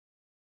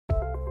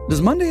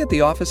Does Monday at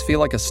the office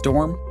feel like a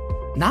storm?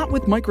 Not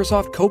with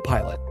Microsoft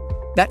Copilot.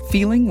 That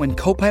feeling when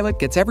Copilot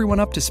gets everyone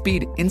up to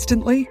speed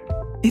instantly?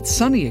 It's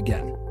sunny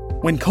again.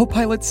 When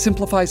Copilot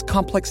simplifies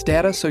complex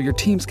data so your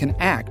teams can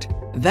act,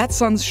 that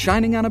sun's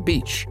shining on a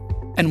beach.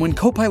 And when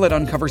Copilot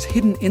uncovers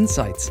hidden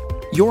insights,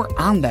 you're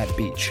on that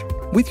beach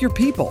with your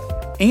people,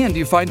 and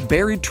you find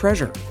buried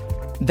treasure.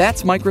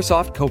 That's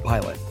Microsoft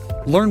Copilot.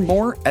 Learn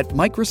more at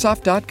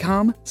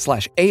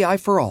Microsoft.com/AI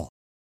for all.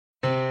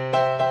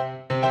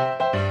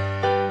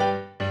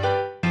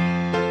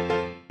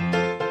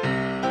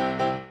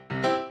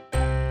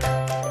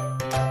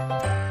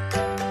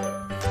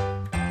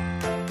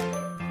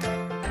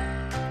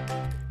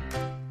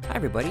 Hi,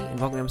 everybody, and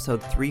welcome to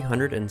episode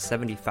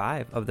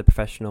 375 of the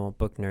Professional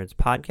Book Nerds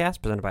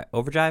podcast presented by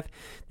Overdrive.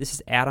 This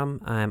is Adam.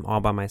 I'm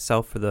all by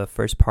myself for the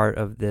first part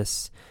of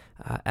this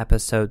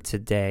episode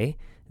today.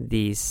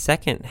 The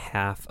second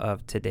half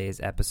of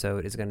today's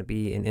episode is going to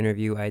be an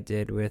interview I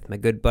did with my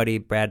good buddy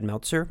Brad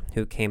Meltzer,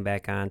 who came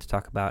back on to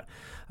talk about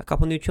a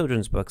couple new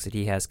children's books that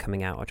he has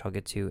coming out, which I'll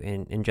get to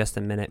in just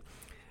a minute.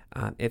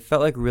 It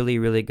felt like really,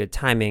 really good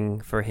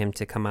timing for him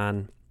to come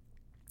on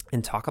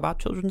and talk about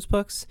children's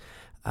books.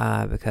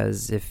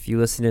 Because if you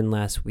listened in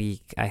last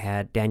week, I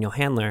had Daniel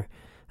Handler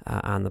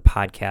on the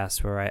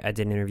podcast where I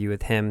did an interview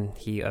with him,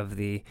 he of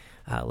the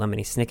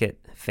Lemony Snicket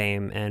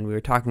fame, and we were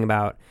talking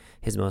about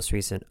his most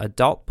recent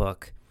adult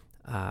book,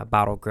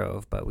 Bottle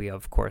Grove, but we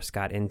of course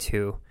got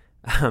into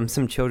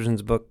some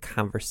children's book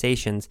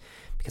conversations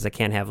because I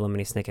can't have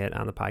Lemony Snicket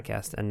on the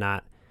podcast and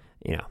not,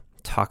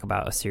 talk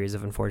about a series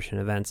of unfortunate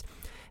events.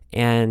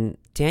 And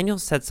Daniel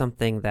said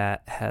something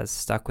that has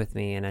stuck with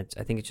me, and I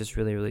think it's just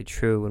really, really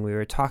true when we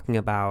were talking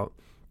about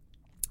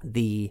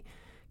the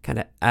kind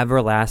of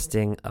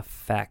everlasting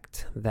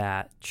effect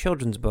that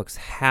children's books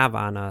have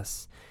on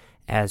us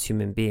as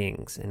human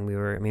beings. And we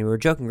were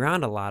joking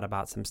around a lot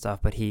about some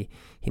stuff, but he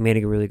made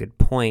a really good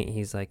point.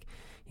 He's like,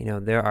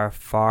 there are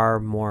far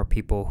more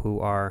people who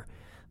are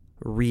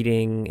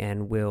reading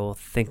and will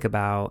think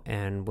about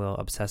and will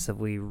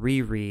obsessively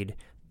reread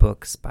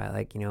books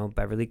by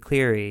Beverly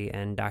Cleary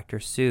and Dr.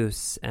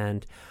 Seuss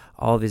and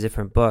all of these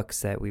different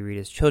books that we read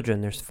as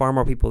children. There's far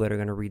more people that are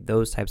going to read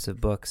those types of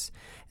books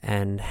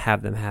and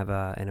have them have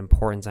an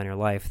importance on your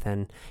life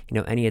than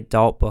any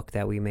adult book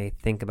that we may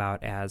think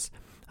about as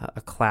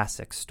a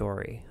classic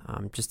story.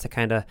 Just to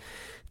kind of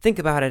think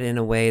about it in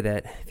a way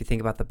that if you think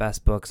about the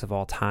best books of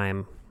all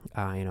time,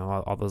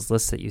 all those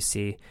lists that you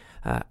see,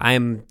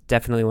 I'm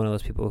definitely one of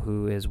those people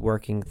who is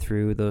working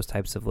through those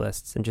types of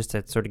lists. And just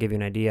to sort of give you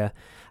an idea,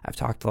 I've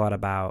talked a lot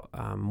about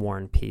War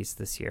and Peace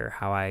this year,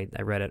 how I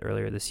read it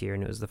earlier this year,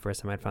 and it was the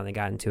first time I'd finally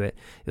gotten to it.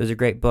 It was a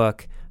great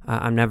book.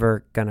 I'm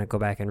never going to go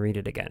back and read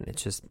it again.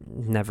 It's just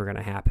never going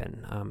to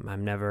happen.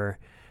 I'm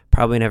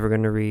probably never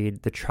going to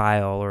read The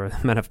Trial or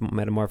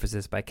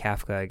Metamorphosis by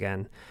Kafka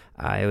again.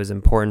 It was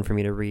important for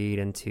me to read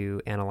and to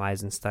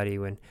analyze and study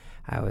when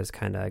I was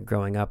kind of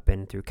growing up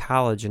and through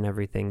college and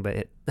everything,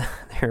 but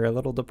they're a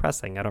little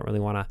depressing. I don't really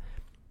want to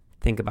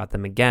think about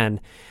them again,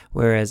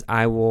 whereas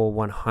I will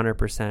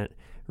 100%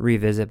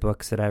 revisit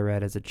books that I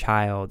read as a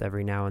child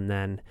every now and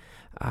then,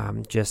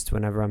 just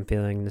whenever I'm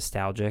feeling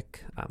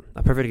nostalgic.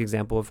 A perfect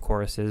example, of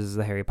course, is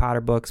the Harry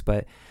Potter books,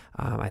 but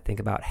I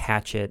think about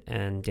Hatchet,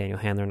 and Daniel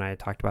Handler and I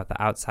talked about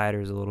The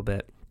Outsiders a little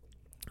bit.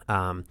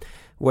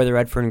 Where the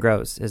Red Fern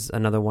Grows is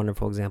another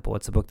wonderful example.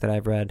 It's a book that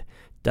I've read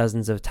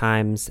dozens of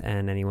times,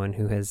 and anyone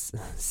who has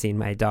seen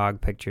my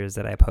dog pictures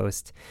that I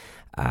post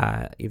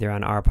either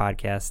on our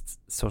podcast,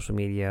 social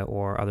media,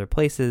 or other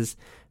places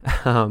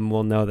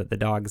will know that the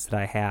dogs that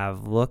I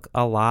have look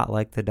a lot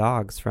like the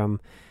dogs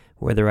from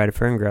Where the Red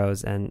Fern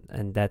Grows, and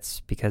that's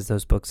because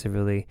those books have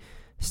really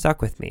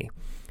stuck with me.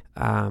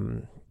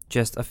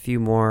 Just a few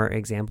more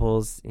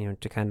examples,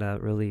 to kind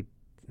of really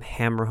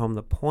hammer home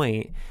the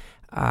point.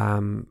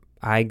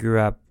 I grew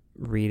up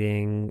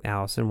reading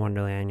Alice in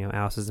Wonderland,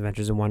 Alice's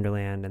Adventures in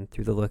Wonderland and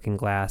Through the Looking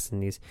Glass,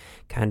 and these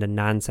kind of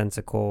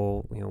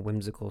nonsensical,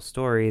 whimsical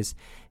stories.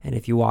 And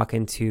if you walk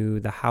into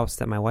the house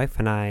that my wife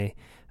and I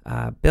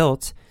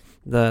built,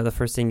 the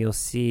first thing you'll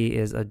see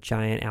is a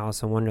giant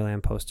Alice in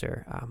Wonderland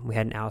poster. We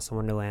had an Alice in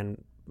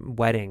Wonderland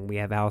wedding. We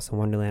have Alice in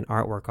Wonderland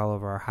artwork all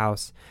over our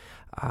house.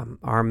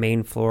 Our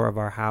main floor of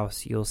our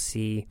house, you'll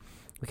see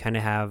we kind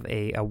of have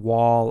a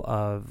wall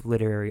of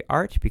literary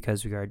art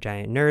because we are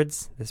giant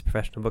nerds. This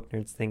Professional Book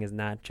Nerds thing is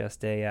not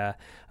just a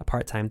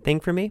part-time thing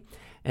for me.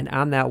 And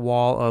on that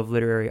wall of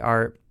literary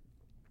art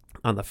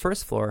on the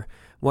first floor,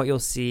 what you'll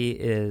see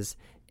is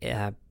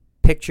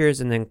pictures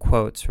and then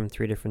quotes from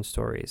three different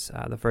stories.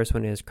 The first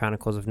one is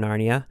Chronicles of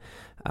Narnia,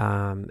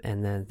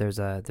 and then there's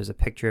a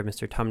picture of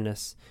Mr.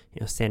 Tumnus,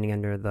 standing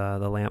under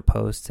the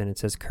lamppost, and it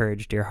says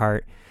 "Courage, dear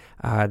heart."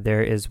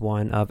 There is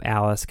one of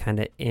Alice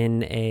kind of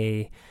in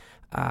a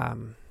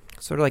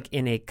sort of like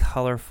in a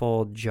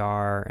colorful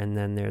jar, and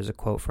then there's a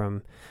quote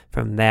from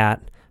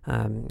that,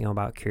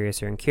 about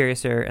Curiouser and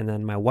Curiouser. And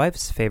then my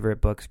wife's favorite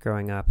books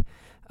growing up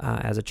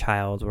as a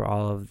child were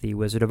all of the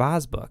Wizard of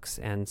Oz books.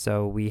 And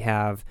so we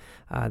have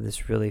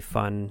this really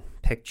fun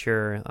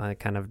picture,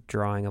 kind of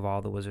drawing of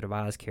all the Wizard of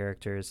Oz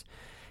characters.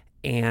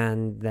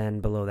 And then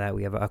below that,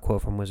 we have a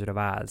quote from Wizard of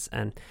Oz.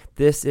 And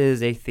this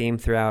is a theme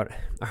throughout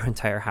our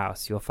entire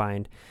house. You'll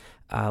find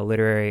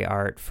literary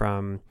art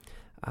from,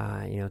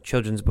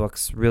 children's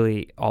books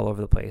really all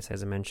over the place.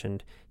 As I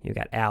mentioned, you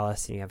got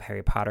Alice and you have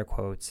Harry Potter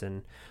quotes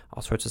and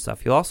all sorts of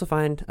stuff. You'll also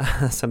find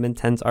some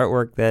intense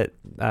artwork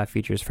that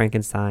features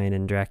Frankenstein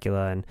and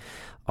Dracula and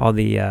all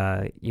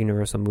the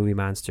Universal movie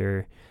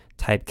monster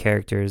type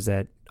characters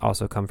that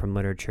also come from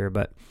literature.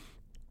 But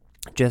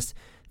just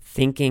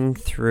thinking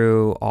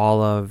through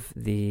all of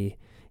the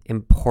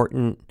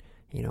important,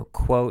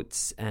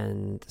 quotes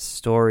and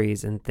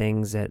stories and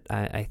things that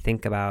I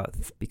think about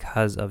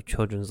because of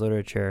children's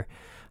literature,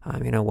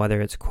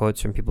 whether it's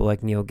quotes from people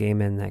like Neil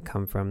Gaiman that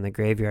come from the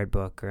Graveyard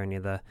Book or any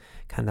of the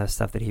kind of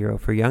stuff that he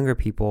wrote for younger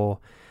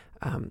people,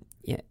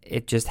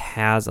 it just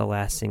has a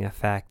lasting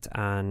effect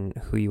on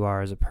who you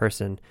are as a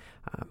person.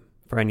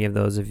 For any of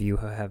those of you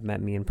who have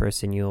met me in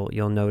person,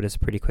 you'll notice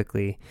pretty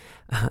quickly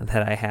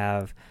that I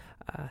have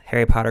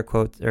Harry Potter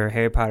quotes or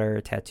Harry Potter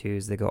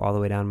tattoos that go all the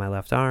way down my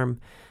left arm.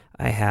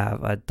 I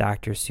have a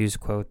Dr. Seuss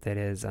quote that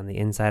is on the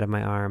inside of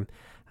my arm,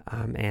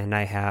 and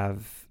I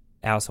have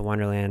Alice in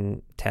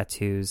Wonderland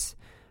tattoos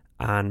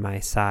on my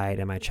side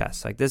and my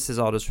chest. Like, this is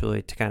all just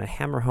really to kind of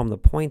hammer home the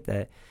point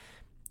that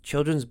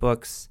children's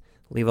books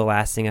leave a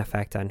lasting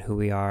effect on who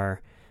we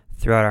are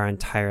throughout our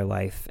entire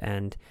life,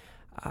 and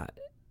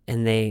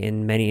they,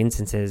 in many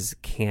instances,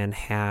 can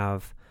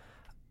have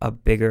a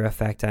bigger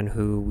effect on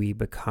who we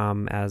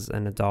become as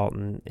an adult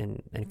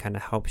and kind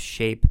of help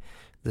shape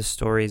the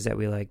stories that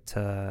we like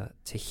to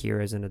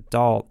hear as an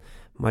adult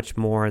much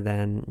more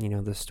than,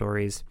 the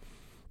stories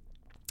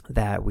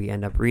that we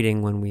end up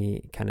reading when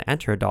we kind of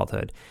enter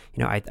adulthood.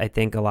 I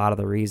think a lot of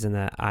the reason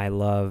that I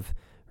love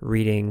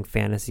reading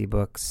fantasy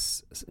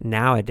books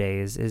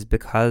nowadays is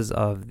because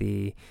of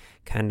the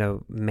kind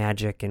of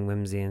magic and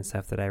whimsy and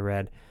stuff that I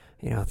read,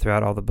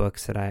 throughout all the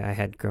books that I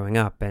had growing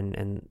up.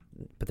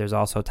 But there's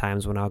also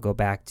times when I'll go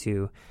back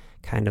to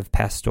kind of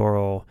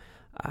pastoral,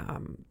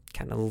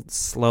 kind of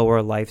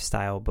slower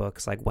lifestyle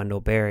books like Wendell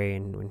Berry,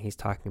 and when he's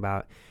talking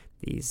about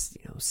these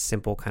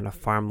simple kind of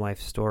farm life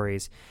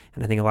stories.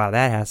 And I think a lot of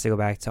that has to go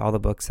back to all the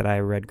books that I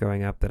read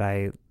growing up that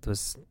I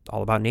was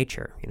all about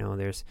nature.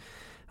 There's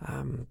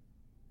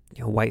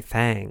White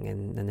Fang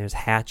and there's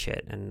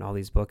Hatchet and all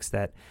these books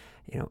that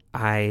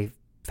I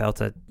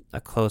felt a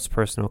close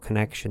personal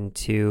connection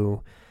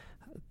to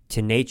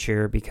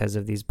nature because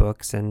of these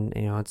books. And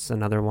it's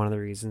another one of the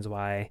reasons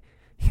why,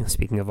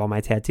 speaking of all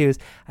my tattoos,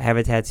 I have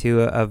a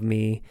tattoo of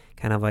me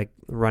kind of like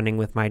running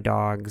with my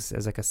dogs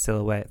as like a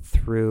silhouette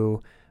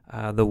through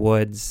the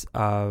woods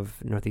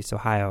of Northeast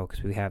Ohio,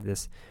 because we have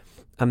this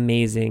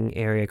amazing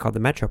area called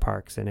the Metro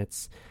Parks. And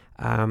it's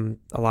a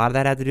lot of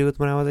that had to do with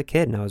when I was a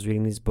kid and I was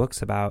reading these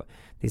books about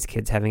these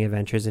kids having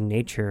adventures in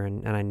nature.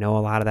 And I know a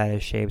lot of that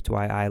has shaped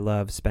why I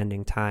love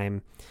spending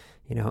time,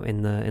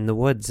 in the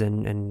woods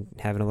and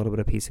having a little bit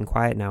of peace and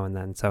quiet now and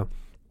then. So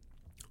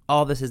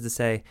all this is to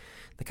say,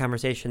 the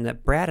conversation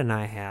that Brad and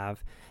I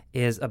have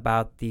is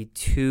about the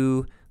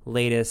two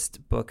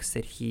latest books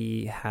that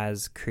he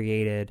has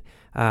created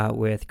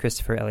with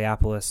Christopher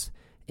Eliopoulos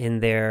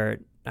in their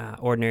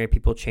Ordinary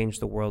People Change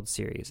the World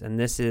series. And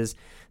this is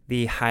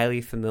the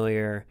highly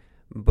familiar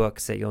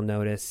books that you'll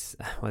notice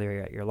whether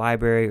you're at your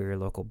library or your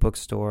local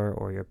bookstore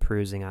or you're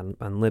perusing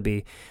on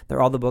Libby.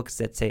 They're all the books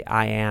that say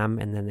I am,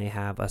 and then they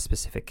have a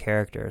specific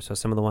character. So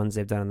some of the ones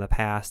they've done in the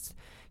past,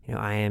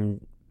 I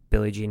am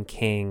Billie Jean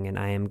King, and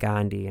I am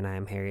Gandhi, and I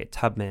am Harriet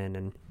Tubman,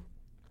 and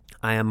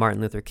I am Martin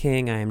Luther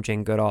King, I am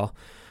Jane Goodall,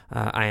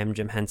 I am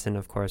Jim Henson,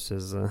 of course,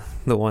 is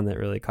the one that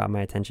really caught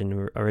my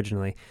attention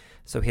originally.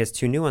 So he has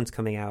two new ones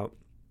coming out.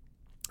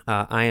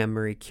 I am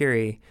Marie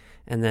Curie,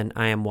 and then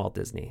I am Walt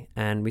Disney.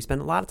 And we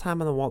spend a lot of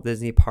time on the Walt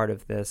Disney part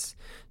of this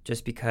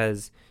just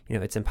because,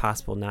 it's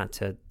impossible not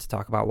to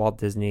talk about Walt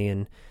Disney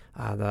and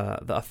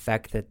the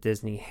effect that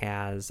Disney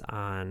has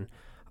on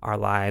our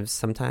lives,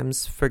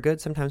 sometimes for good,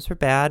 sometimes for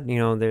bad.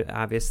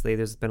 Obviously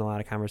there's been a lot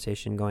of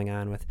conversation going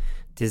on with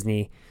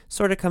Disney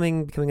sort of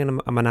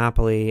becoming a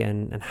monopoly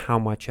and how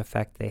much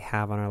effect they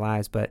have on our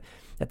lives. But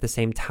at the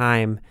same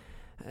time,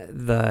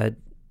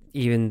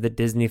 even the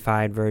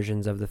Disney-fied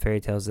versions of the fairy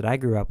tales that I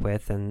grew up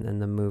with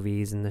and the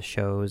movies and the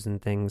shows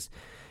and things,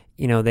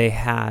 they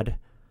had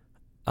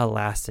a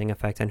lasting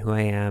effect on who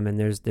I am. And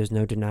there's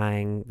no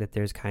denying that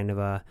there's kind of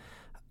a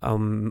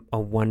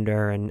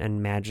wonder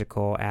and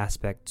magical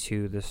aspect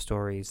to the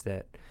stories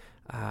that,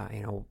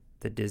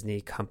 the Disney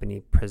company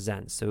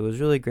presents. So it was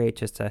really great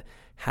just to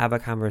have a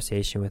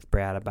conversation with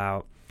Brad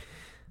about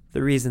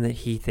the reason that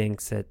he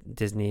thinks that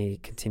Disney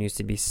continues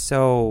to be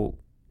so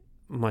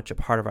much a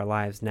part of our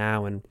lives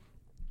now. And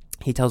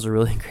he tells a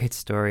really great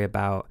story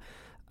about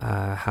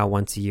how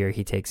once a year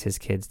he takes his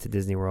kids to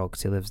Disney World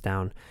because he lives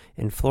down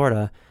in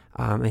Florida,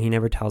 and he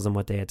never tells them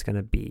what day it's going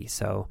to be.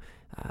 So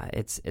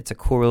it's a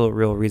cool,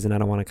 real reason. I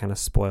don't want to kind of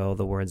spoil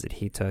the words that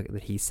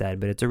he said,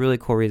 but it's a really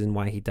cool reason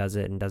why he does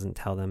it and doesn't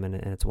tell them, and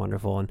it's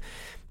wonderful. And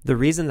the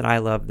reason that I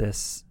love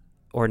this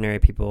Ordinary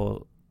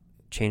People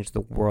Change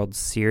the World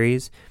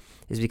series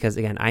is because,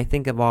 again, I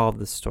think of all of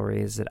the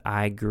stories that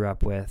I grew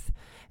up with,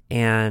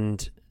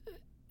 and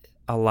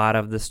a lot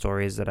of the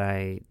stories that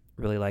I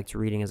really liked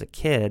reading as a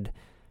kid,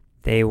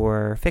 they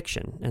were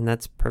fiction, and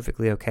that's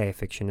perfectly okay.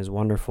 Fiction is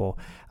wonderful.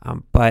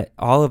 But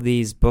all of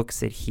these books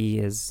that he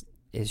is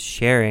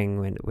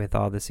sharing with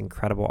all this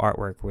incredible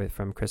artwork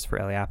from Christopher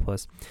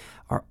Eliopoulos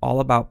are all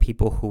about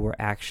people who were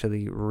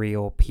actually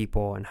real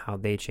people and how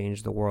they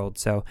changed the world.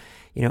 So,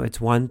 it's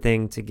one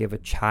thing to give a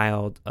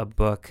child a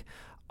book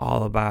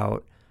all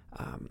about,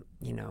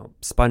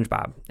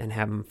 SpongeBob and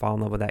have them fall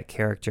in love with that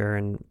character,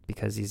 and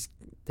because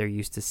they're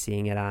used to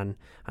seeing it on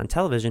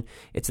television.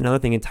 It's another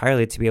thing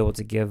entirely to be able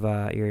to give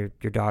your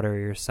daughter or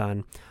your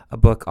son a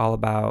book all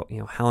about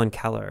Helen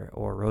Keller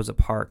or Rosa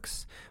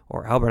Parks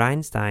or Albert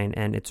Einstein,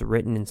 and it's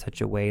written in such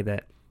a way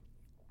that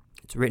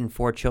it's written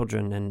for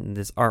children, and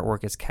this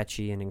artwork is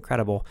catchy and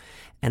incredible,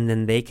 and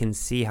then they can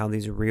see how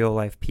these real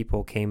life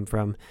people came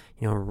from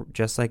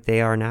just like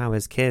they are now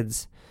as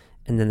kids,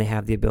 and then they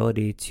have the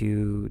ability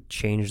to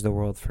change the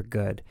world for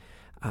good.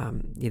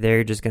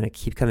 They're just going to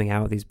keep coming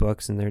out with these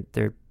books, and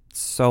they're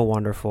so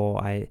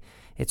wonderful.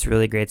 It's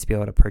really great to be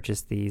able to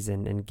purchase these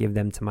and give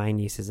them to my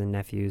nieces and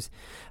nephews.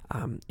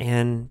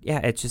 And yeah,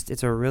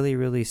 it's a really,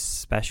 really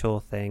special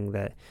thing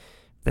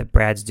that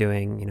Brad's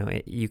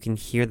doing. You can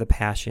hear the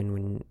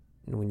passion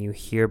when you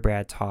hear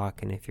Brad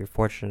talk, and if you're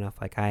fortunate enough,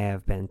 like I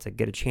have been, to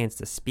get a chance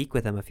to speak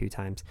with him a few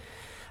times,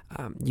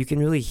 you can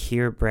really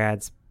hear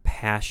Brad's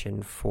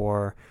passion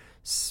for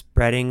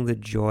spreading the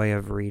joy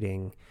of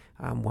reading,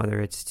 whether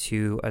it's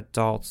to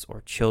adults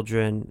or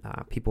children,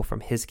 people from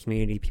his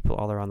community, people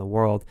all around the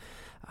world.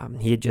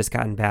 He had just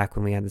gotten back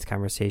when we had this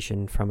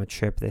conversation from a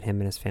trip that him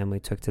and his family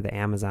took to the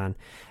Amazon.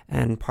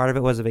 And part of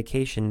it was a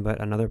vacation, but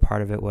another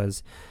part of it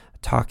was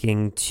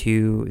talking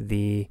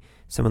to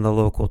some of the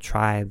local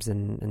tribes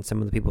and some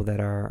of the people that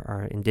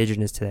are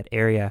indigenous to that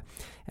area,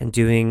 and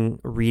doing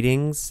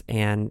readings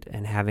and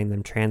having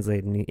them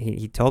translate. And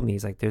he told me,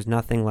 he's like, there's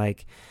nothing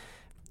like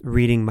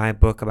reading my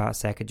book about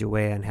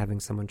Sacagawea and having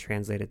someone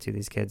translate it to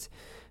these kids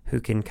who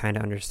can kind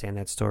of understand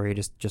that story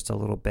just a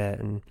little bit.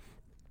 And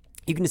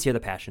you can just hear the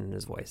passion in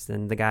his voice.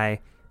 And the guy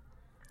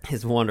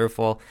is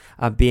wonderful.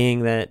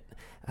 Being that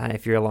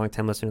if you're a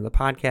long-time listener to the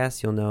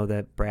podcast, you'll know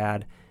that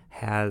Brad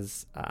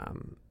has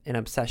an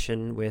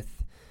obsession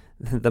with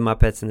the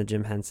Muppets and the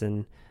Jim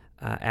Henson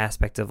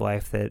aspect of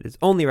life that is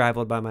only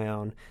rivaled by my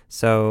own.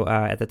 So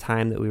at the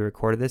time that we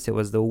recorded this, it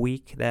was the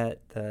week that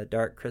the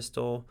Dark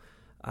Crystal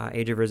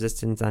Age of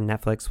Resistance on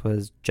Netflix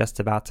was just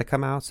about to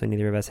come out, so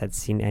neither of us had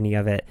seen any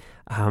of it.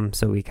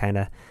 So we kind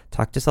of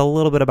talked just a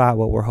little bit about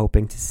what we're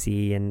hoping to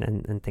see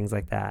and things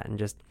like that. And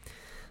just,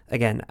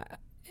 again,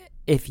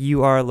 if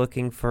you are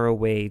looking for a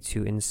way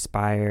to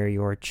inspire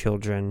your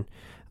children,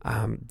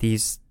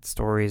 these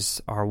stories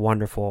are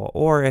wonderful.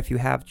 Or if you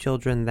have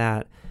children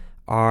that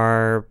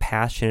are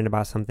passionate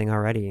about something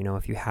already,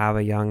 if you have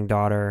a young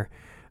daughter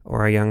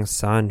or a young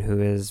son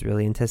who is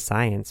really into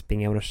science,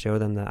 being able to show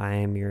them the I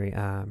Am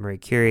Marie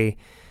Curie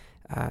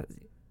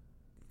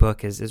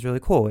book is really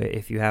cool.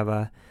 If you have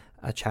a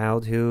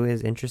child who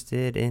is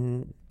interested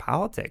in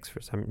politics for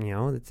some,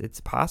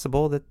 it's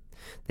possible that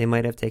they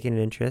might have taken an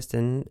interest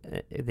in,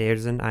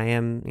 there's an I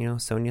Am,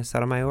 Sonia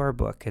Sotomayor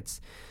book.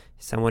 It's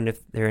someone,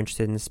 if they're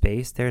interested in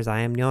space, there's I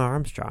Am Neil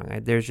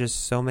Armstrong. There's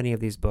just so many of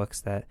these books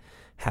that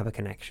have a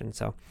connection.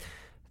 So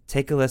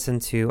take a listen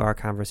to our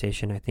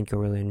conversation. I think you'll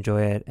really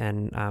enjoy it.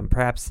 And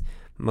perhaps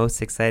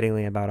most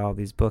excitingly about all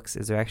these books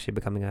is they're actually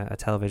becoming a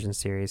television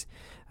series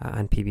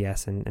on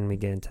PBS, and we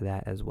get into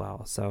that as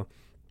well. So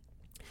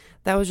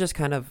that was just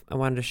I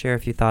wanted to share a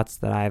few thoughts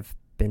that I've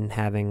been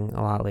having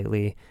a lot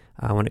lately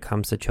when it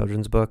comes to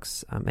children's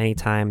books.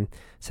 Anytime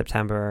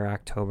September or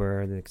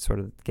October, sort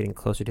of getting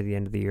closer to the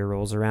end of the year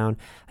rolls around,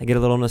 I get a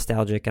little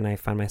nostalgic, and I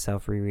find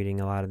myself rereading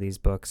a lot of these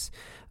books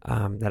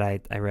that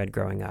I read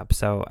growing up.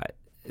 So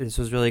this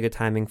was really good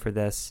timing for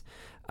this.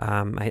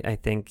 I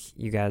think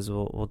you guys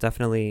will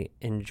definitely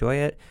enjoy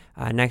it.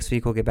 Next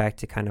week, we'll get back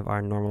to kind of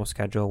our normal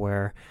schedule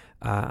where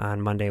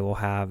on Monday we'll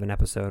have an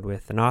episode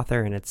with an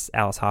author, and it's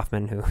Alice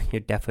Hoffman, who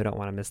you definitely don't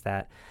want to miss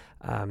that.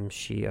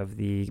 She of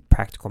the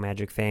Practical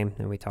Magic fame,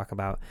 and we talk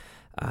about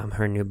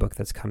her new book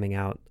that's coming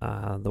out,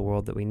 The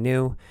World That We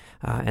Knew.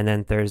 And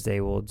then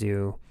Thursday we'll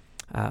do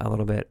a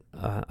little bit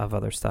of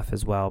other stuff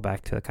as well,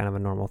 back to kind of a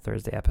normal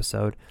Thursday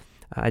episode.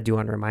 I do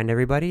want to remind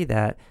everybody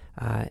that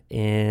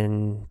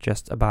in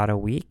just about a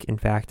week, in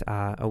fact,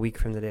 a week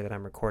from the day that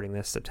I'm recording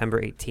this,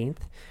 September 18th,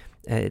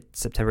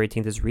 September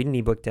 18th is Read an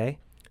eBook Day.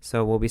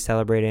 So we'll be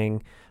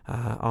celebrating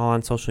all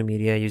on social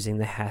media using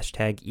the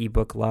hashtag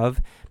 #ebooklove.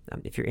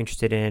 If you're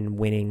interested in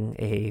winning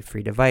a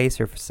free device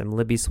or for some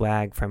Libby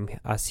swag from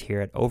us here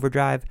at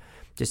Overdrive,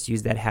 just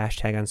use that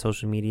hashtag on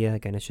social media.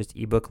 Again, it's just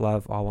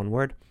 #ebooklove, all one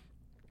word.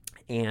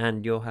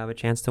 And you'll have a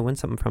chance to win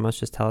something from us.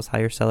 Just tell us how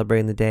you're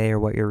celebrating the day or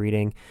what you're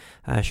reading.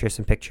 Share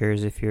some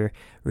pictures. If you're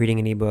reading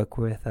an ebook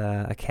with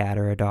a cat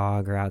or a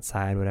dog or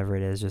outside, whatever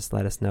it is, just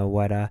let us know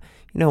what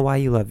why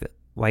you love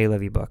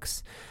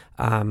ebooks.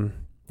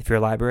 If you're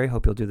a library,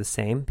 hope you'll do the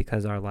same,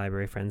 because our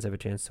library friends have a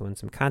chance to win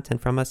some content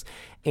from us.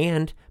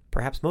 And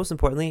perhaps most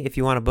importantly, if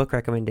you want a book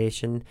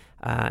recommendation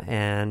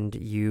and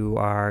you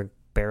are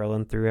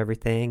barreling through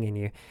everything and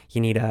you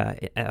need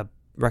a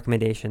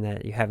recommendation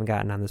that you haven't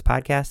gotten on this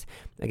podcast,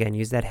 again,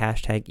 use that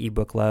hashtag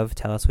 #ebooklove.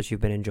 Tell us what you've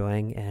been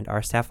enjoying, and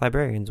our staff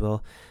librarians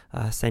will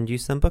send you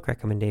some book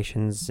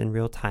recommendations in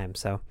real time.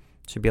 So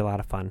it should be a lot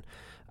of fun.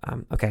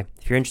 Okay,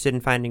 if you're interested in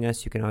finding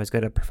us, you can always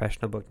go to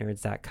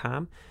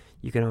professionalbooknerds.com.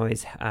 You can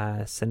always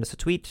send us a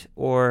tweet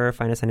or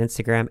find us on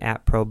Instagram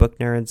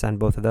 @ProBookNerds on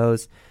both of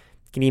those.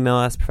 You can email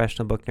us,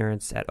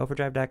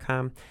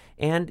 professionalbooknerds@overdrive.com.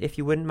 And if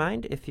you wouldn't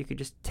mind, if you could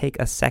just take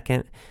a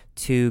second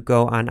to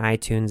go on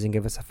iTunes and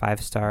give us a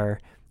 5-star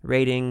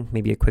rating,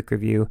 maybe a quick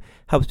review,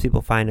 helps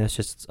people find us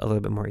just a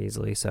little bit more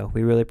easily. So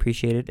we really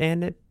appreciate it,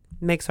 and it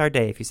makes our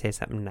day if you say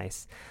something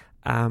nice.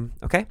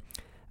 Okay,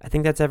 I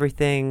think that's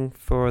everything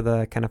for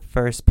the kind of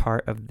first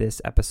part of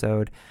this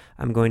episode.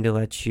 I'm going to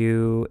let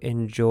you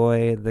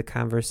enjoy the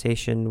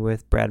conversation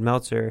with Brad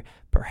Meltzer,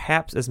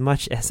 perhaps as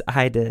much as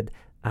I did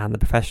on the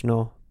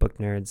Professional Book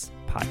Nerds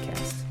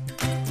podcast.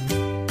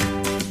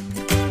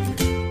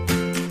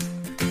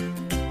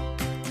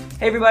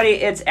 Hey everybody,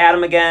 it's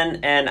Adam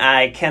again, and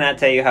I cannot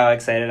tell you how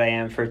excited I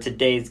am for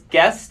today's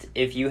guest.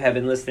 If you have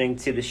been listening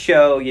to the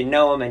show, you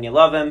know him and you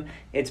love him.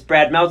 It's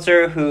Brad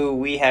Meltzer, who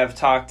we have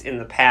talked in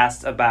the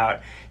past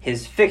about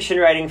his fiction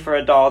writing for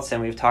adults,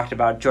 and we've talked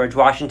about George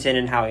Washington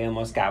and how he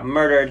almost got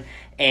murdered.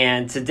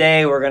 And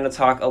today we're going to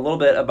talk a little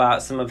bit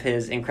about some of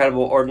his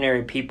incredible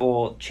Ordinary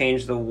People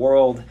Change the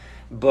World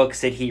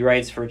books that he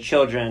writes for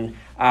children.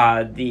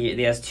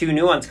 He has 2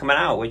 new ones coming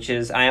out, which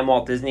is I Am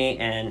Walt Disney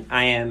and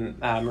I Am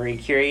Marie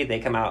Curie. They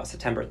come out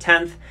September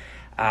 10th.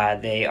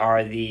 They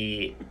are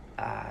the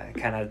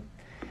kind of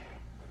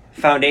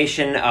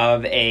foundation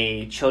of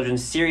a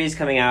children's series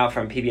coming out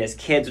from PBS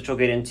Kids, which we'll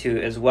get into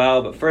as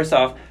well. But first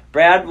off,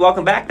 Brad,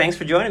 welcome back. Thanks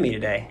for joining me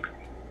today.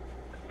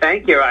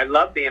 Thank you. I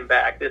love being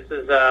back. This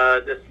is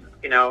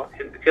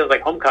it feels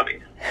like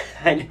homecoming.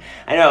 I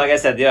know. Like I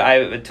said,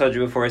 I told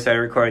you before we started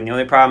recording. The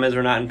only problem is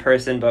we're not in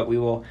person, but we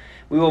will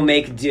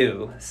make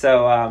do.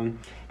 So,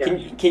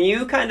 can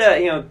you kind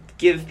of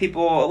give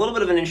people a little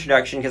bit of an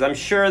introduction, because I'm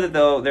sure that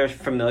they're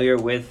familiar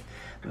with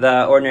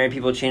the Ordinary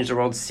People Change the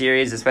World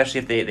series, especially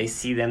if they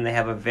see them. They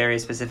have a very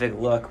specific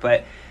look,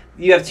 but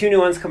you have 2 new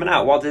ones coming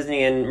out, Walt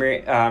Disney and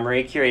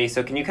Marie Curie.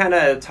 So can you kind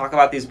of talk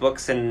about these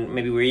books and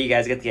maybe where you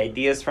guys get the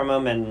ideas from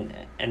them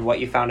and what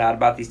you found out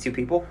about these 2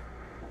 people?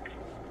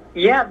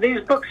 Yeah,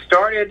 these books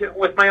started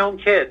with my own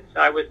kids.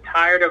 I was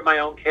tired of my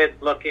own kids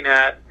looking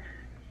at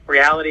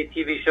reality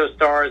TV show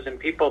stars and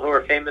people who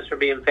are famous for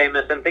being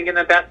famous and thinking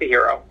that that's a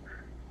hero.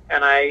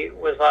 And I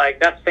was like,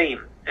 that's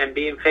fame. And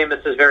being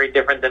famous is very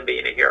different than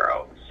being a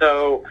hero.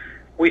 So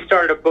we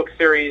started a book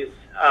series.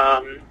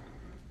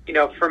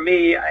 For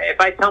me,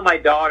 if I tell my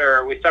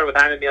daughter, we started with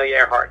I'm Amelia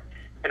Earhart.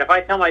 And if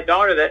I tell my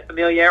daughter that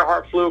Amelia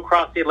Earhart flew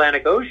across the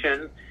Atlantic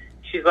Ocean,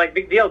 she's like,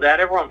 big deal,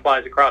 Dad, everyone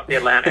flies across the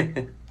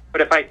Atlantic. But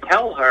if I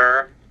tell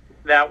her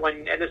that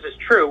and this is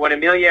true, when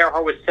Amelia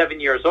Earhart was 7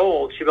 years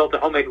old, she built a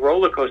homemade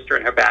roller coaster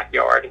in her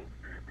backyard,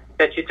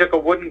 that she took a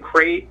wooden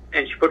crate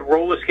and she put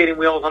roller skating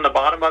wheels on the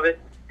bottom of it.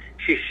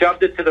 She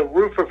shoved it to the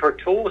roof of her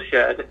tool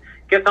shed,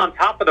 gets on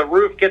top of the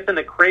roof, gets in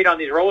the crate on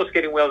these roller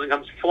skating wheels and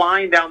comes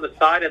flying down the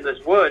side in this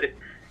wood,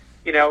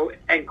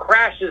 and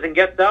crashes and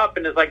gets up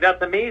and is like,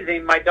 that's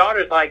amazing. My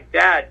daughter's like,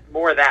 Dad,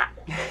 more of that.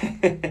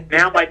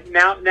 Now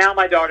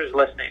my daughter's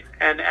listening.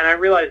 And I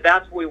realized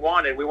that's what we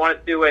wanted. We wanted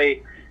to do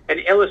an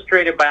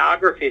illustrated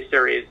biography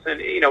series, and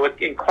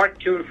in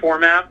cartoon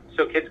format,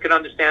 so kids could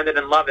understand it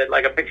and love it,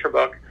 like a picture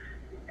book.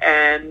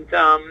 And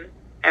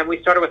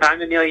we started with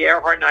I'm Amelia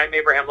Earhart and I'm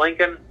Abraham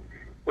Lincoln.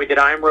 We did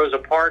I Am Rosa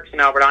Parks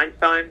and Albert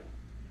Einstein.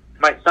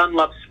 My son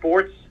loves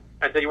sports.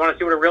 I said, you want to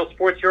see what a real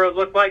sports heroes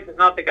look like? It's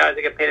not the guys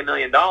that get paid $1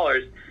 million.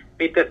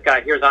 Meet this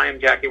guy. Here's I Am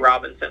Jackie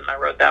Robinson. I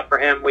wrote that for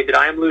him. We did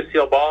I Am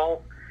Lucille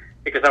Ball,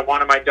 because I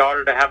wanted my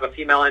daughter to have a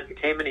female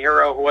entertainment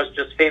hero who wasn't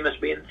just famous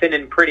being thin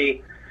and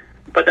pretty,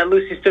 but that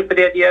Lucy stood for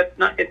the idea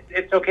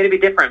it's okay to be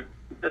different.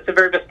 That's the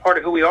very best part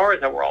of who we are,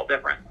 is that we're all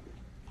different.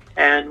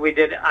 And we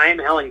did I Am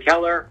Helen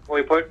Keller,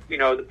 where we put,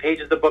 the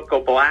pages of the book go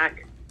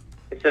black.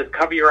 It says,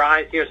 cover your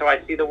eyes here so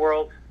I see the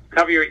world.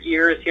 Cover your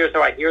ears here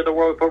so I hear the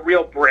world. We put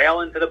real braille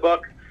into the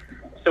book,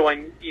 so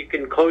when you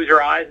can close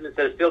your eyes and it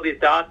says, fill these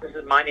dots, this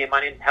is my name.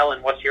 My name's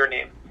Helen. What's your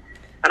name?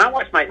 And I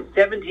watched my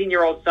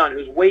 17-year-old son,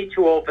 who's way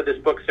too old for this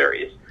book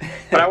series,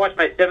 but I watched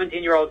my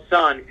 17-year-old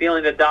son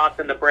feeling the dots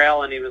in the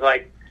braille, and he was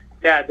like,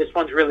 Dad, this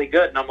one's really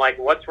good. And I'm like,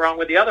 what's wrong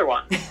with the other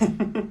one?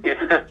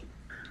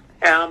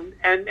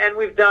 And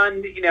we've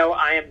done,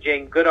 I Am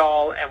Jane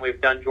Goodall, and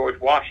we've done George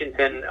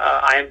Washington.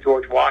 I Am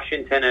George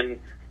Washington, and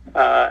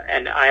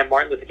I Am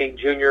Martin Luther King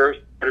Jr.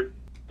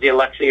 the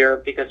election year,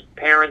 because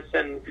parents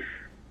and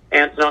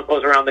aunts and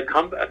uncles around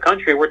the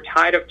country were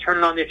tired of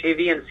turning on their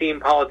TV and seeing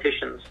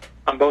politicians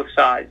on both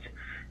sides.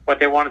 What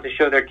they wanted to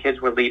show their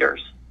kids were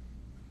leaders.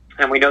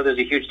 And we know there's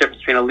a huge difference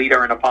between a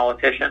leader and a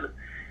politician.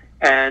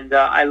 And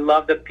I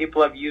love that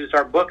people have used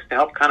our books to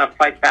help kind of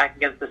fight back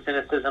against the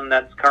cynicism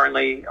that's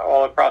currently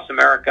all across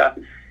America.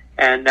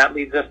 And that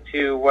leads us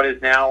to what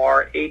is now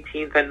our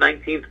 18th and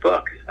 19th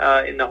book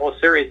in the whole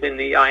series, in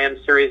the I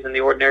Am series and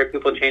the Ordinary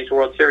People Change the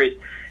World series,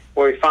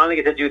 where we finally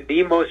get to do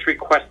the most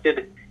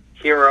requested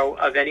hero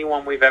of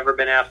anyone we've ever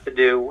been asked to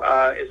do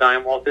is I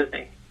Am Walt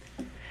Disney.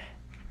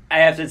 I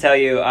have to tell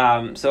you,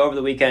 so over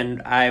the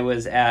weekend I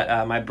was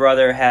at, my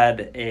brother had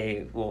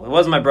it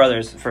wasn't my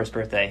brother's first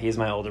birthday. He's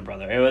my older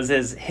brother. It was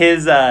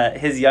his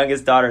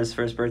youngest daughter's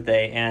first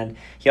birthday, and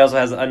he also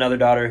has another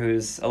daughter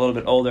who's a little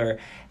bit older.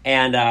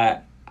 And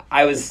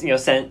I was,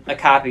 sent a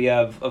copy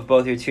of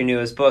both your two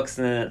newest books,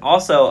 and then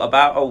also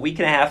about a week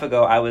and a half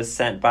ago, I was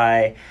sent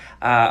by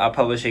a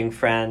publishing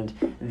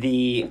friend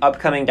the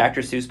upcoming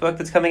Dr. Seuss book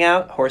that's coming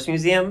out, Horse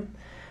Museum.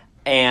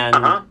 And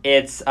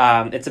it's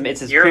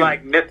you're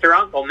like Mr.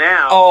 Uncle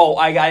now. Oh,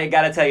 I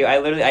gotta tell you,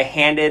 I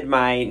handed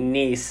my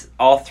niece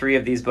all three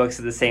of these books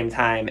at the same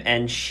time,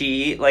 and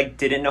she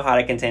didn't know how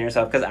to contain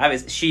herself, because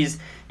obviously she's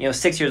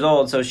 6 years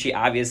old, so she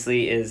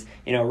obviously is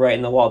right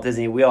in the Walt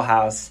Disney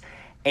wheelhouse.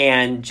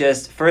 And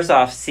just first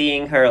off,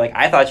 seeing her,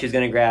 I thought she was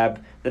gonna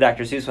grab the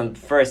Dr. Seuss one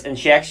first, and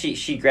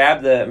she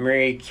grabbed the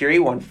Marie Curie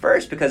one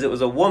first because it was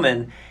a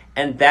woman.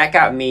 And that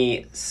got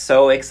me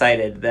so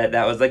excited that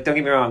was don't get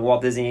me wrong,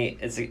 Walt Disney,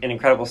 it's an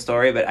incredible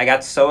story, but I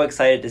got so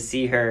excited to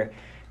see her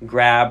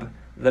grab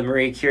the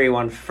Marie Curie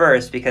one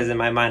first, because in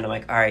my mind I'm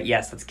like, all right,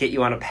 yes, let's get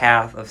you on a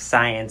path of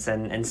science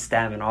and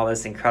STEM and all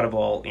this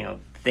incredible,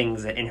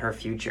 things in her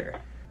future.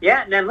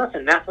 Yeah, and then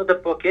listen, that's what the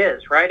book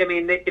is, right? I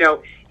mean,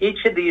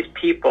 each of these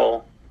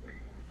people,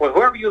 well,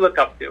 whoever you look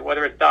up to,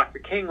 whether it's Dr.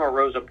 King or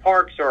Rosa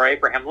Parks or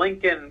Abraham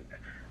Lincoln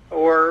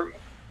or,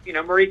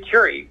 Marie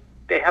Curie,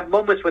 they have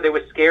moments where they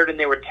were scared and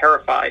they were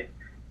terrified,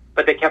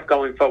 but they kept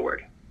going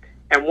forward.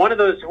 And one of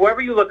those,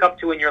 whoever you look up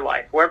to in your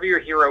life, whoever your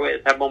hero is,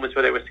 have moments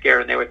where they were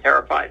scared and they were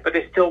terrified, but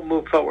they still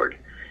move forward.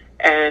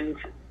 And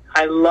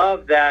I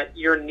love that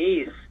your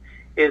niece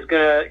is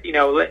going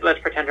to, let's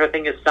pretend her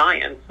thing is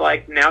science.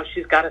 Now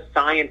she's got a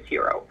science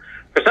hero.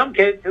 For some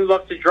kids who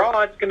love to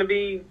draw, it's going to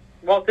be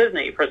Walt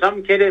Disney. For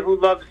some kid who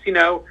loves,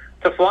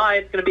 to fly,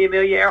 it's going to be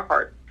Amelia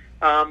Earhart.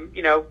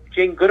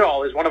 Jane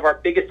Goodall is one of our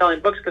biggest selling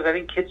books because I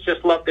think kids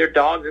just love their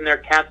dogs and their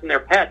cats and their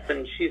pets,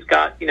 and she's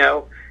got,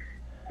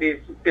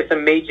 this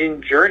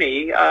amazing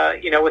journey,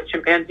 with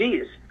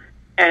chimpanzees.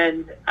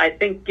 And I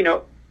think,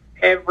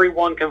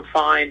 everyone can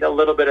find a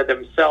little bit of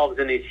themselves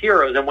in these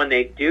heroes, and when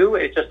they do,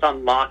 it just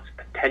unlocks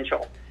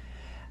potential.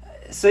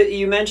 So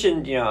you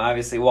mentioned,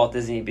 obviously Walt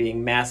Disney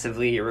being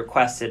massively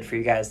requested for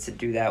you guys to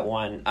do that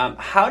one.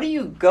 How do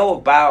you go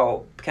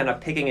about kind of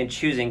picking and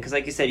choosing? Because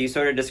like you said, you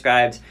sort of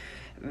described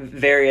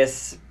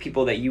various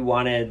people that you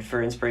wanted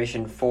for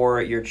inspiration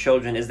for your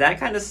children. Is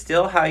that kind of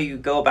still how you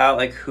go about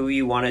who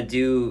you want to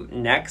do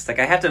next?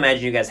 I have to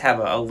imagine you guys have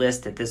a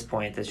list at this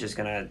point that's just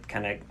going to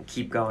kind of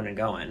keep going and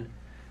going.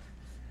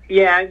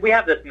 Yeah, we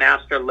have this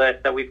master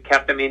list that we've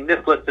kept. I mean,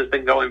 this list has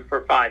been going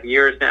for 5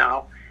 years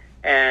now.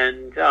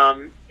 And,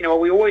 what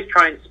we always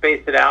try and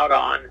space it out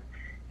on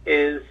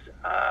is,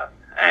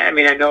 I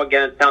know,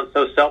 again, it sounds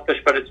so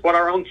selfish, but it's what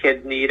our own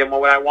kids need and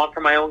what I want for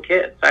my own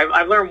kids.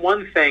 I've learned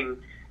one thing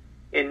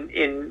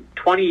in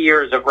 20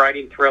 years of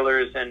writing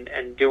thrillers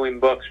and doing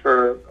books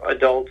for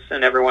adults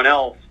and everyone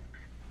else,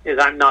 is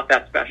I'm not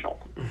that special.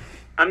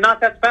 I'm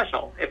not that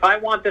special. If I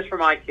want this for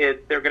my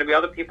kids, there are going to be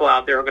other people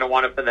out there who are going to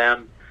want it for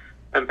them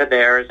and for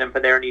theirs and for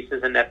their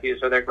nieces and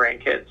nephews or their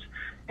grandkids.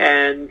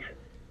 And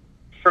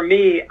for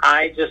me,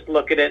 I just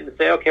look at it and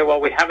say, okay,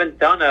 well, we haven't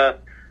done a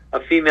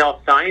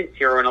female science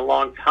hero in a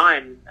long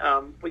time.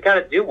 We got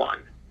to do one,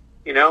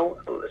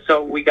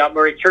 So we got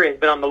Marie Curie. Has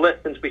been on the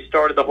list since we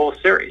started the whole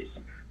series.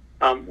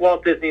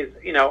 Walt Disney's,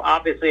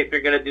 obviously if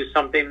you're going to do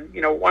something,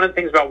 one of the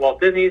things about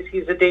Walt Disney is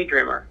he's a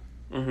daydreamer.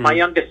 Mm-hmm. My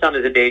youngest son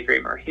is a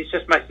daydreamer.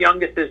 My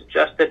youngest is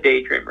just a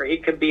daydreamer. He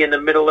could be in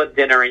the middle of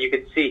dinner and you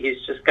could see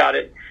he's just got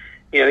it,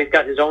 he's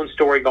got his own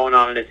story going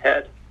on in his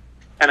head.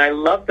 And I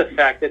love the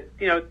fact that,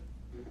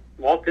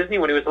 Walt Disney,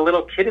 when he was a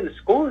little kid in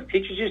school, his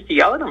teachers used to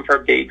yell at him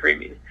for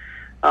daydreaming.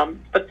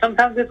 But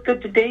sometimes it's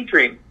good to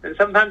daydream, and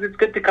sometimes it's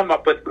good to come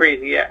up with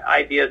crazy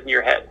ideas in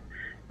your head.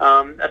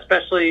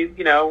 Especially,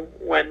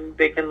 when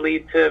they can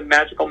lead to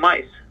magical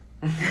mice.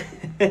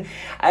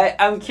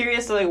 I'm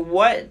curious,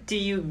 what do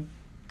you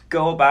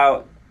go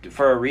about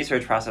for a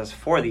research process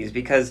for these?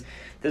 Because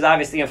there's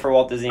obviously, for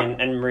Walt Disney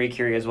and Marie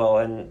Curie as well,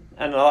 and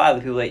a lot of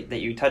the people that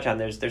you touch on,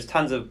 there's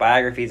tons of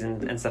biographies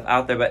and stuff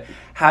out there, but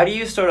how do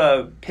you sort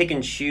of pick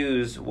and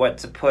choose what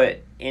to put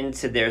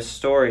into their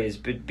stories?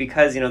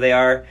 Because, they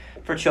are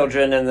for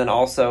children, and then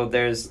also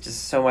there's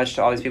just so much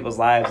to all these people's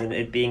lives, and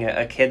it being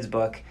a kid's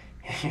book,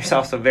 you're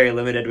also very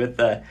limited with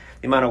the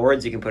amount of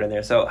words you can put in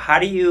there. So how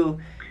do you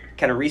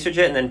kind of research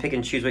it and then pick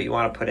and choose what you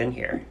want to put in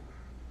here?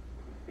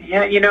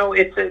 Yeah,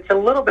 it's a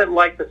little bit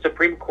like the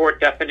Supreme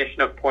Court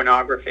definition of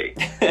pornography,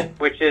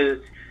 which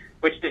is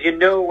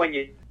when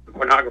you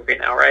pornography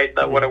now, right?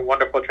 Mm-hmm. What a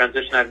wonderful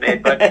transition I've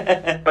made.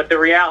 But the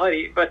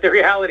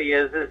reality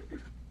is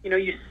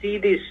you see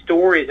these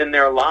stories in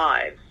their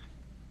lives,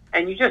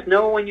 And you just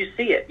know when you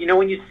see it. You know,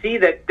 when you see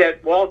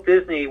that Walt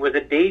Disney was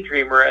a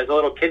daydreamer as a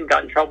little kid and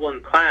got in trouble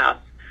in class,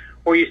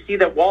 or you see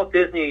that Walt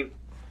Disney,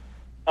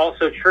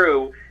 also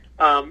true,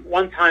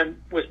 one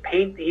time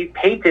he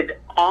painted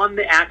on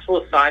the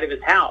actual side of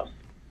his house.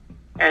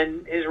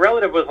 And his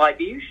relative was like,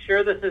 "Are you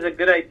sure this is a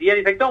good idea?" And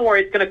he's like, "Don't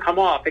worry, it's going to come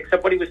off."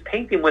 Except what he was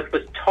painting with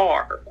was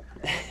tar.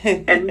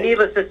 And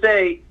needless to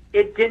say,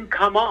 it didn't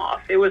come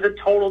off. It was a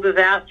total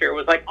disaster. It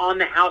was like on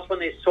the house when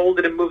they sold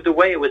it and moved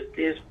away.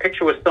 His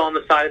picture was still on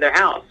the side of their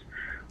house.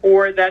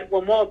 Or that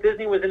when Walt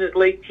Disney was in his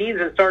late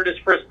teens and started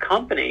his first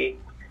company,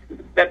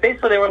 that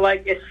basically they were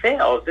like, "It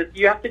fails.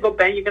 You have to go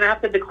bank. You're going to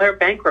have to declare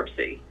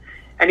bankruptcy."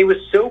 And he was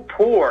so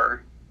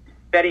poor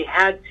that he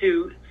had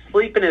to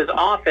sleep in his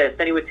office,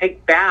 and he would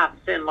take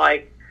baths in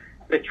like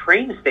the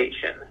train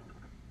station.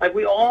 Like,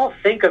 we all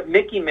think of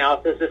Mickey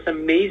Mouse as this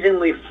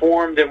amazingly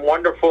formed and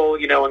wonderful,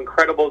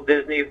 incredible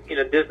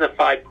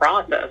Disneyfied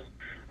process.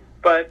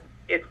 But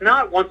it's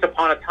not once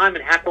upon a time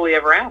and happily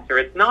ever after.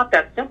 It's not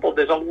that simple.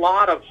 There's a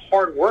lot of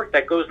hard work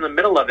that goes in the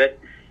middle of it.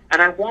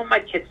 And I want my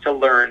kids to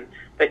learn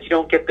that you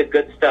don't get the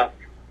good stuff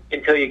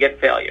until you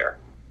get failure.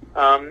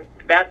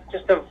 That's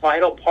just a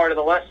vital part of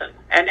the lesson.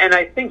 And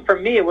I think for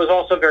me it was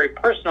also very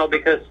personal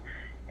because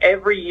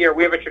every year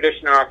we have a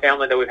tradition in our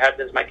family that we've had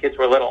since my kids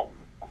were little.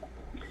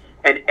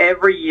 And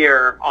every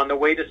year on the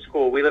way to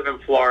school, we live in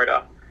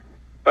Florida,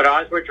 but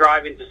as we're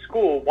driving to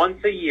school,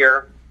 once a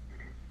year,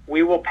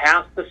 we will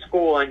pass the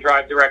school and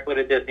drive directly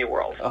to Disney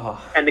World.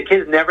 Oh. And the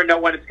kids never know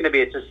when it's going to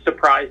be. It's a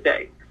surprise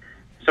day.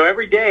 So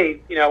every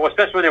day,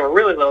 especially when they were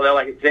really little, they're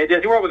like, "Today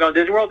Disney World, we're going to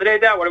Disney World today,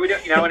 Dad. What are we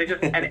doing?" And it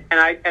just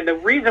and the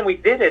reason we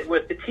did it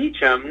was to teach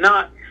them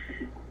not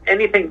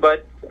anything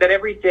but that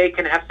every day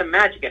can have some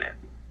magic in it,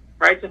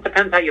 right? It just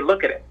depends how you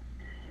look at it.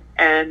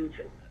 And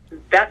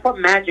that's what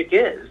magic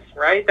is,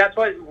 right? That's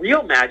what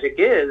real magic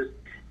is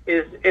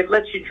it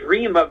lets you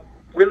dream of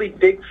really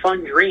big,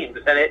 fun dreams,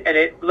 and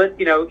it lets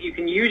you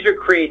can use your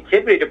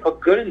creativity to put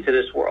good into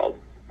this world.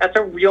 That's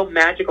a real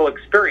magical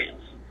experience.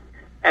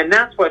 And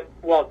that's what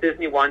Walt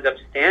Disney winds up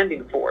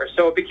standing for.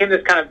 So it became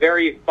this kind of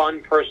very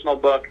fun, personal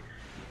book.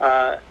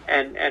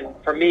 And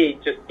for me,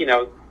 just,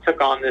 took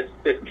on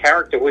this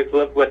character we've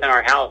lived with in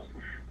our house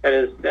that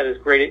has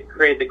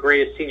created the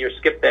greatest senior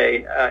skip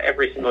day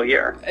every single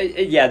year.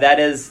 Yeah, that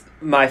is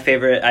my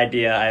favorite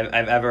idea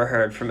I've ever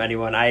heard from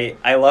anyone.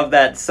 I love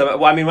that. So,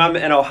 well, I mean, I'm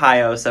in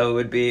Ohio, so it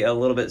would be a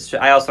little bit.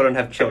 I also don't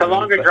have children. It's a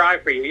longer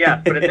drive for you,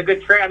 yes, but it's a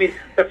good trade. I mean,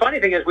 the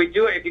funny thing is, we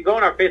do it. If you go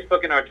on our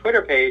Facebook and our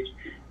Twitter page,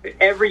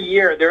 every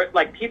year,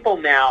 people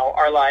now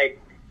are like,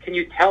 "Can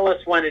you tell us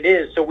when it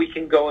is so we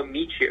can go and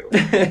meet you?"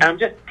 And I'm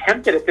just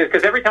tempted at this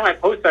because every time I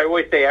post, I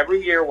always say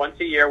every year, once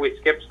a year, we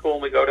skip school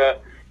and we go to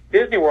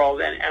Disney World,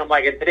 and I'm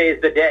like, and today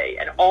is the day.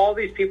 And all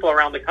these people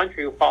around the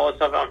country who follow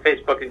us on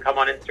Facebook and come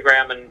on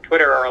Instagram and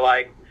Twitter are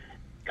like,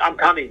 "I'm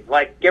coming.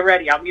 Like, get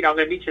ready. I'm going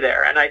to meet you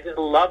there." And I just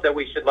love that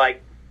we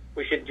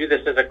should do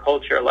this as a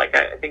culture. Like,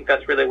 I think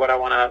that's really what I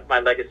want my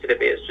legacy to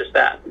be, is just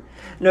that.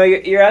 No,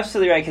 you're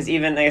absolutely right, because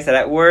even, like I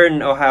said, we're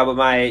in Ohio,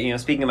 but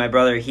speaking of my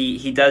brother,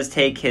 he does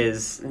take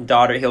his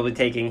daughter,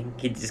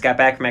 he just got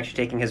back from actually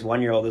taking his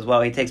 1-year-old as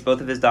well. He takes both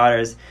of his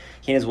daughters,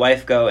 he and his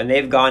wife go, and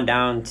they've gone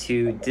down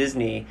to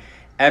Disney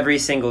every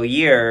single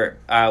year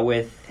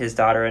with his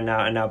daughter and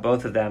now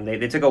both of them.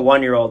 They took a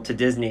 1-year-old to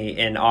Disney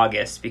in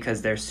August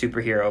because they're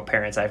superhero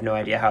parents. I have no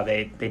idea how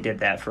they did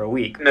that for a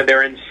week. No,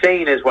 they're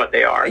insane is what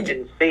they are.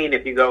 Insane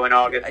if you go in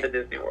August to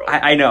Disney World.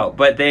 I know,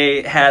 but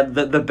they had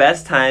the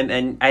best time,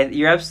 and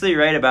you're absolutely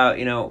right about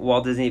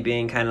Walt Disney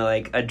being kind of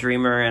like a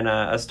dreamer and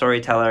a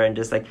storyteller, and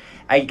just like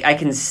I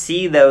can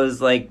see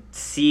those like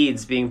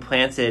seeds being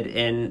planted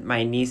in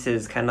my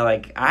niece's kind of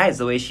like eyes,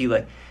 the way she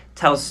like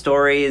tells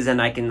stories,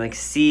 and I can like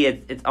see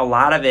it. A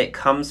lot of it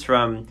comes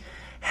from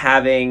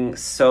having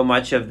so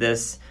much of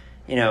this,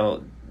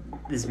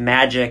 this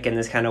magic and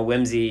this kind of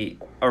whimsy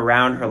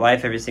around her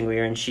life every single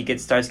year, and she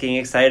starts getting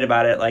excited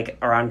about it like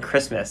around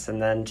Christmas,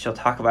 and then she'll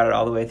talk about it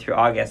all the way through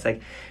August.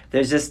 Like,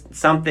 there's just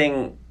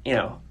something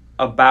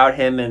about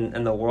him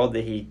and the world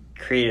that he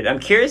created. I'm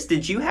curious,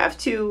 did you have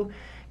to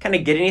kind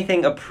of get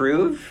anything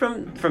approved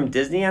from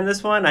Disney on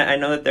this one? I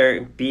know that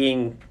they're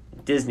being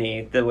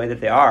Disney the way that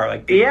they are.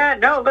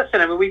 Listen,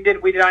 I mean, we did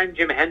I'm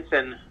Jim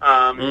Henson,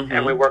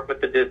 and we worked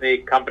with the Disney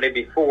company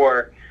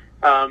before.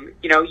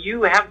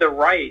 You have the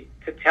right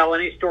to tell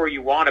any story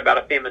you want about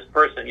a famous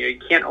person. You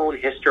can't own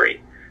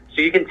history,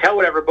 so you can tell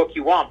whatever book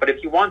you want, but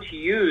if you want to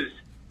use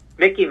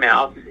Mickey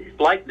Mouse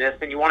likeness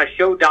and you want to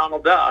show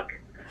Donald Duck,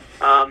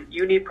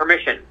 you need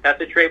permission.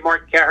 That's a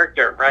trademark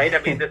character, right? I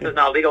mean, this is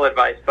not legal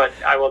advice, but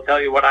I will tell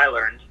you what I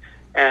learned.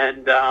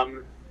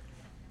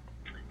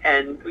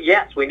 And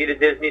yes, we needed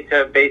Disney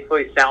to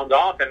basically sound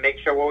off and make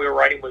sure what we were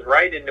writing was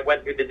right. And it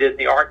went through the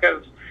Disney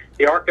archives.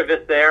 The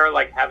archivists there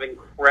have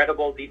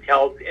incredible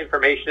detailed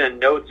information and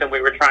notes, and we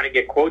were trying to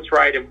get quotes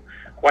right and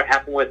what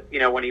happened with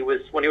when he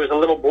was a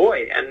little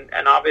boy. And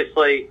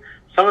obviously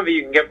some of it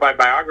you can get by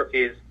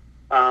biographies,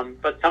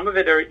 but some of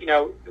it are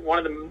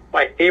one of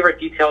my favorite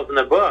details in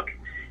the book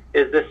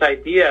is this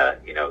idea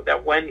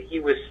that when he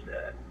was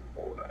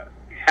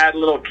had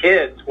little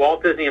kids,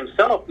 Walt Disney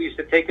himself used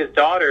to take his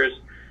daughters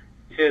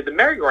to the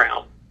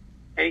merry-go-round.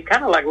 And he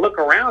kind of like look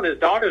around. His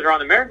daughters are on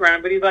the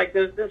merry-go-round, but he's like,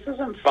 "This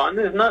isn't fun.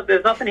 There's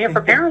nothing here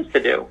for parents to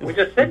do. We're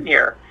just sitting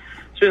here."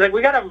 So he's like,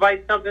 "We got to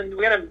invite something.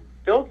 We got to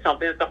build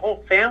something that the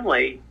whole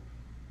family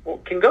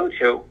can go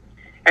to."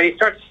 And he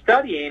starts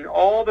studying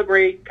all the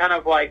great kind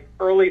of like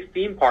early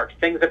theme parks,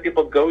 things that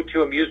people go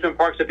to, amusement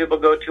parks that people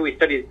go to. He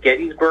studies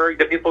Gettysburg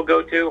that people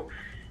go to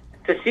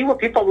see what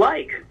people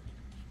like.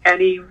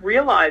 And he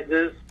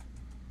realizes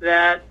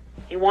that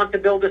he wants to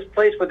build this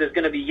place where there's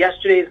going to be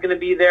yesterday is going to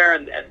be there,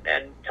 and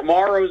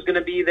tomorrow is going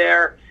to be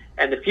there,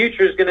 and the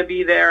future is going to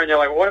be there. And they're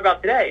like, "Well, what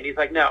about today?" And he's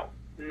like, "No,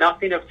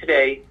 nothing of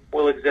today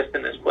will exist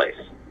in this place.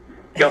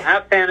 You'll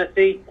have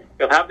fantasy,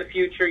 you'll have the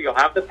future, you'll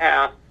have the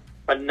past,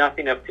 but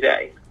nothing of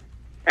today."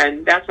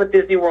 And that's what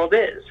Disney World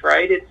is,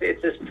 right? It's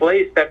this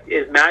place that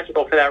is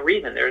magical for that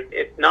reason.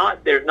 There's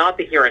not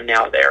the here and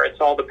now there.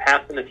 It's all the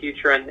past and the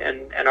future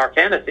and our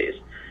fantasies.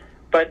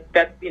 But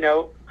that,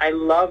 I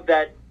love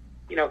that,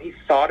 he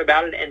thought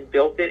about it and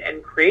built it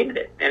and created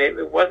it. And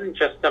it wasn't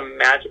just some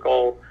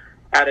magical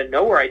out of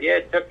nowhere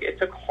idea. It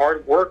took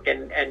hard work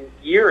and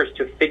years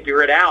to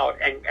figure it out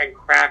and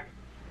crack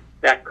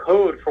that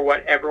code for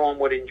what everyone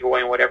would enjoy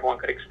and what everyone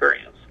could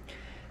experience.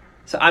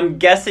 So I'm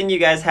guessing you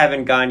guys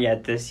haven't gone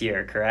yet this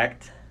year,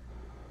 correct?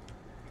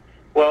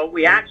 Well,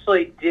 we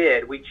actually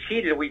did. We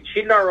cheated. We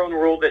cheated our own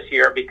rule this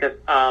year because,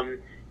 and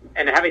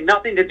having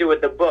nothing to do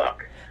with the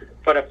book,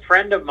 but a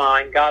friend of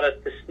mine got us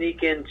to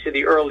sneak into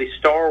the early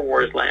Star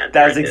Wars land.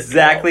 That's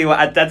exactly what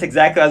I was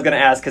going to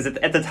ask, because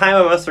at the time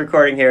of us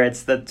recording here,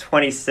 it's the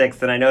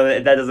 26th, and I know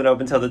that doesn't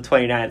open until the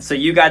 29th. So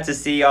you got to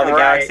see all the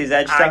Galaxy's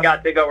Edge stuff? I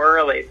got to go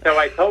early. So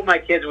I told my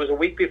kids, it was a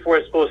week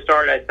before school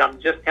started, I said,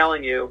 "I'm just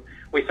telling you,"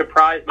 we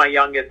surprised my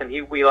youngest, and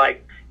we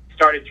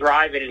started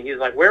driving, and he was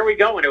like, "Where are we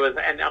going?"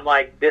 And I'm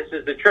like, "This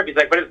is the trip." He's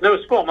like, "But it's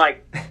no school." I'm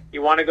like,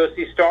 "You want to go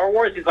see Star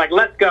Wars?" He's like,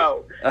 "Let's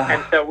go."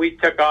 And so we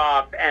took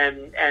off,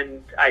 and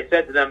I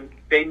said to them,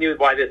 they knew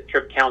why this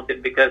trip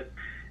counted, because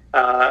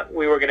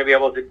we were going to be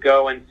able to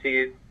go and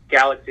see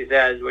Galaxy's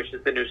Edge, which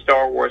is the new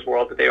Star Wars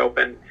world that they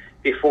opened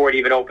before it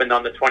even opened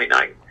on the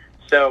 29th.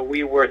 So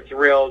we were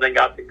thrilled and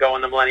got to go on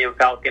the Millennium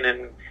Falcon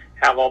and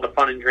have all the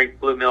fun and drink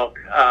blue milk.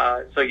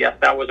 So yes,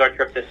 that was our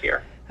trip this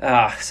year.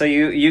 So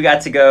you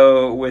got to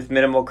go with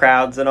minimal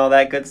crowds and all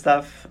that good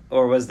stuff?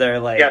 Or was there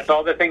Yes,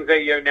 all the things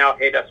that you now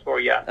hate us for,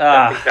 yeah.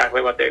 That's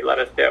exactly what they let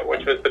us do,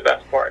 which was the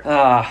best part.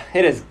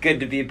 It is good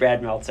to be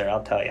Brad Meltzer,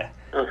 I'll tell you.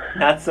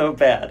 Not so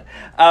bad.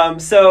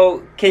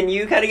 So can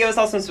you kind of give us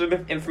all some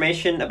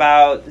information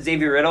about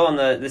Xavier Riddle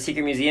and the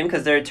Secret Museum?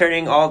 Because they're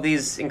turning all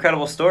these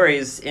incredible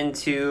stories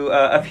into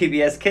a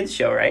PBS Kids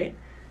show, right?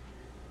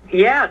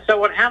 Yeah, so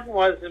what happened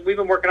was we've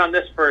been working on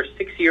this for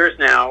 6 years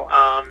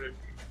now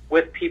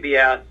with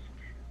PBS.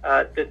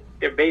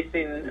 They're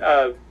basing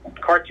a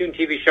cartoon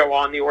TV show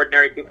on the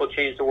Ordinary People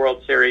Change the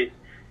World series.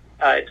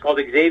 It's called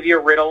Xavier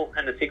Riddle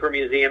and the Secret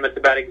Museum. It's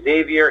about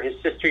Xavier, his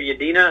sister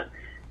Yadina,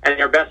 and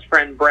their best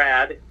friend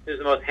Brad, who's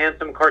the most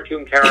handsome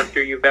cartoon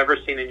character you've ever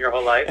seen in your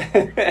whole life.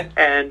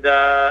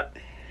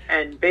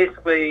 And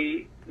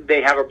basically,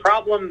 they have a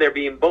problem. They're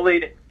being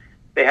bullied.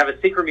 They have a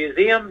secret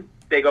museum.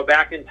 They go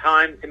back in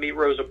time to meet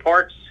Rosa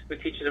Parks, who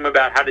teaches them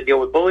about how to deal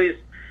with bullies.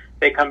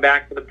 They come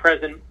back to the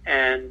present,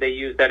 and they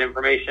use that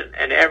information.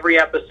 And every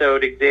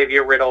episode,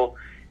 Xavier Riddle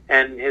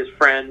and his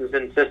friends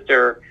and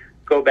sister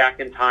go back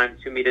in time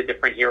to meet a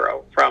different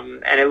hero.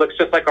 And it looks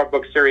just like our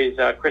book series.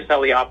 Chris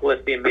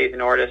Eliopoulos, the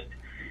amazing artist,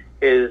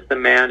 is the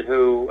man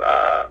who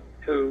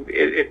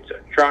it's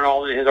drawn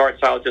all in his art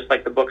style, just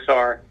like the books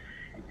are.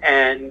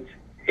 And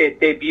it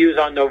debuts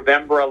on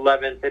November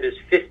 11th. It is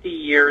 50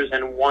 years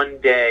and 1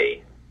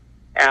 day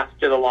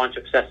after the launch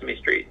of Sesame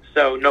Street.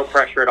 So no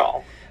pressure at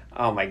all.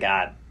 Oh my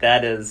God,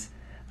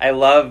 I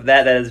love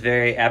that. That is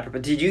very apropos.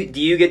 Do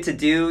you get to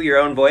do your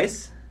own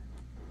voice?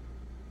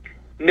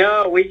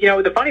 No,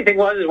 the funny thing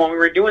was, is when we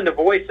were doing the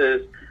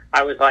voices,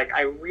 I was like,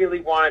 I really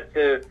wanted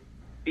to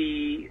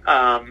be,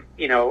 I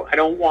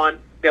don't want.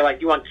 They're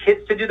like, you want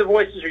kids to do the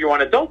voices or you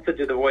want adults to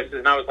do the voices?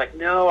 And I was like,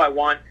 no, I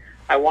want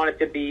it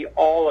to be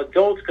all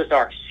adults, because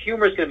our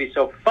humor is going to be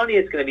so funny.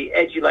 It's going to be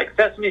edgy like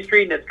Sesame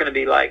Street, and it's going to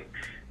be like,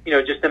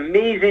 just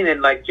amazing,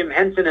 and like Jim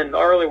Henson and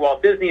early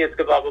Walt Disney, it's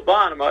blah, blah,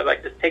 blah. And I'm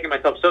like just taking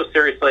myself so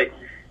seriously.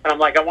 And I'm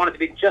like, I want it to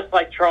be just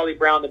like Charlie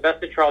Brown, the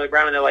best of Charlie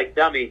Brown. And they're like,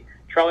 dummy,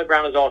 Charlie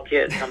Brown is all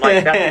kids. I'm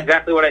like, that's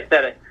exactly what I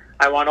said.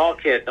 I want all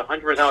kids,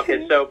 100% all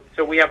kids.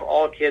 So we have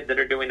all kids that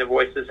are doing the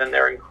voices, and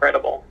they're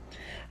incredible.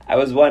 I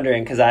was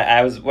wondering, because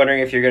I was wondering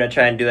if you're going to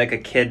try and do like a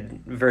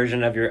kid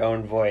version of your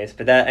own voice.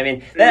 But I'm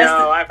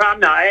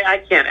not.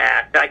 I can't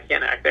act.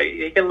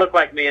 He can look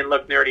like me and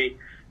look nerdy.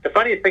 The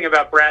funniest thing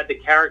about Brad, the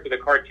character, the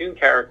cartoon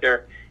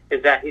character,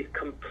 is that he's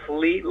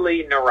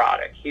completely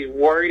neurotic. He's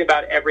worried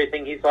about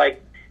everything. He's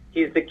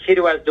the kid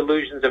who has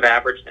delusions of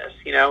averageness,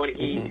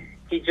 and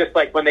he just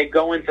like, when they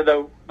go into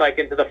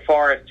the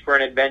forest for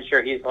an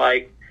adventure, he's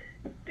like,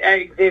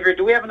 "Hey, Xavier,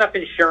 do we have enough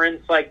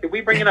insurance? Like, did we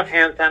bring enough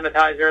hand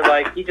sanitizer?"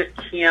 Like, he just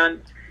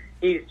can't.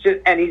 he's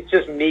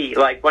just me.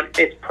 Like, when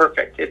it's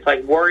perfect. It's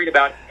like worried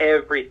about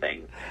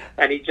everything.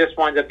 And he just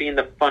winds up being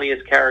the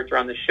funniest character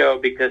on the show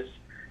because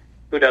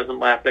who doesn't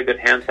laugh at a good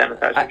hand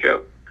sanitizer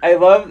joke? I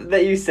love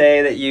that you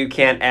say that you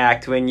can't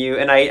act when you,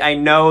 and I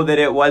know that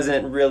it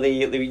wasn't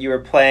really, you were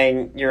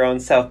playing your own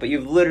self, but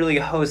you've literally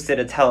hosted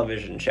a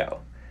television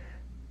show.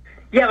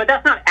 Yeah, but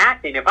that's not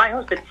acting. If I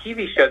host a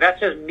TV show, that's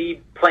just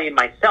me playing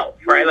myself,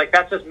 right? Like,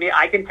 that's just me.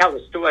 I can tell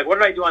a story. Like, what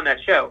did I do on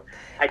that show?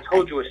 I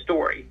told you a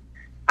story.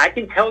 I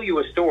can tell you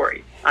a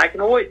story. I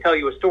can always tell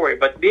you a story,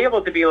 but to be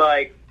able to be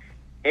like,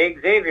 hey,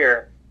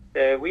 Xavier,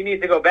 we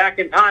need to go back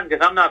in time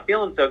because I'm not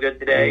feeling so good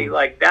today.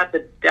 Like, that's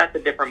a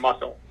different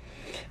muscle.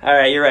 All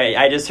right, you're right.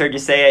 I just heard you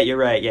say it. You're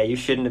right. Yeah, you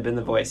shouldn't have been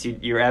the voice.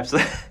 You're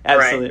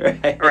absolutely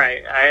right.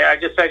 Right. I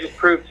just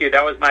proved to you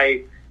that was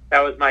my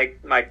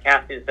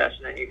casting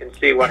session, and you can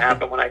see what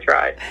happened when I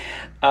tried.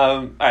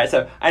 All right,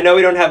 so I know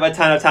we don't have a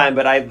ton of time,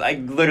 but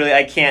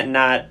I can't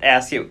not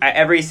ask you.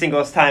 Every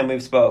single time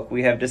we've spoke,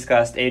 we have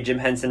discussed a Jim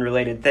Henson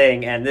related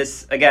thing, and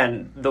this,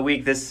 again, the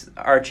week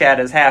our chat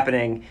is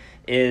happening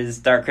is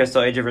Dark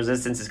Crystal: Age of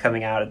Resistance is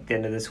coming out at the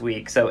end of this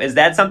week. So is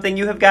that something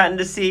you have gotten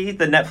to see,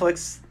 the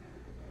Netflix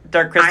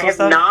Dark Crystal stuff?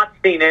 I have not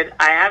seen it.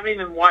 I haven't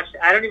even watched.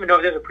 I don't even know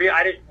if there's a pre.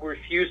 I just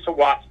refuse to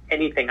watch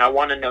anything. I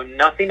want to know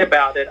nothing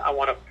about it. I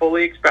want to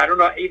fully express. I don't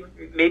know.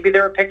 Maybe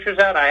there are pictures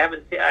out. I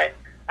haven't seen.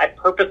 I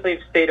purposely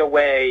have stayed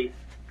away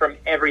from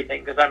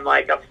everything because I'm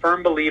like a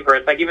firm believer.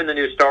 It's like even the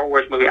new Star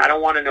Wars movie. I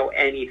don't want to know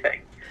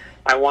anything.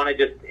 I want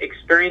to just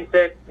experience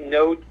it.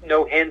 No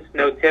hints,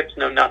 no tips,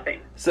 no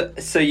nothing.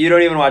 So you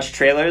don't even watch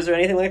trailers or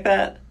anything like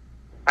that?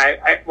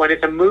 When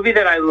it's a movie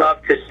that I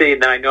love to see,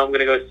 then I know I'm going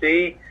to go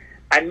see.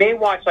 I may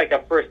watch like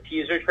a first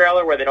teaser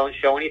trailer where they don't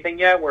show anything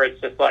yet, where it's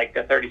just like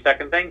a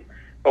 30-second thing.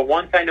 But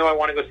once I know I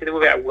want to go see the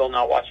movie, I will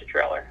not watch a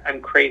trailer.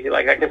 I'm crazy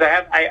like that because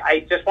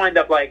I just wind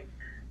up like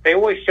they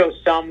always show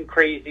some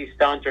crazy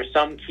stunt or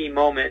some key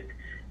moment,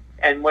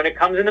 and when it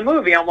comes in the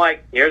movie, I'm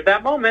like, here's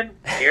that moment,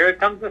 here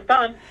comes the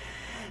stunt.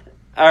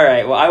 All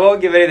right, well, I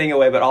won't give anything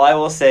away, but all I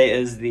will say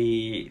is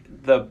the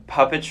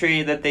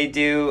puppetry that they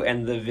do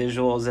and the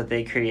visuals that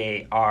they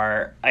create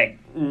are like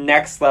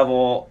next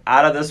level,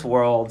 out of this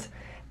world.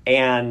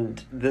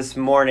 And this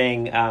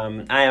morning,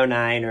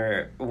 IO9,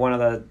 or one of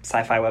the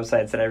sci-fi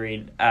websites that I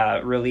read,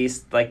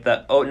 released like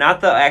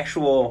not the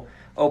actual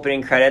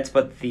opening credits,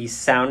 but the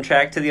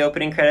soundtrack to the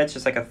opening credits,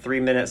 just like a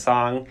 3-minute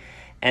song,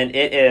 and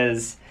it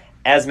is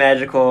as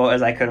magical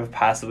as I could have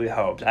possibly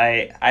hoped.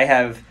 I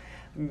have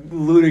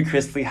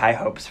ludicrously high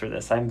hopes for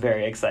this. I'm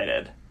very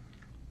excited.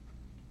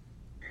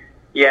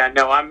 Yeah,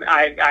 no,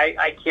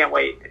 I can't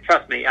wait.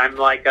 Trust me, I'm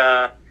like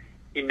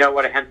you know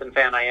what a Henson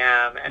fan I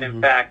am, and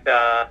in fact.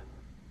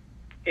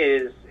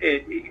 It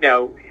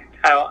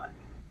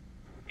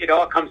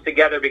all comes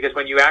together because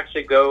when you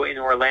actually go in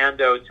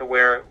Orlando to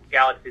where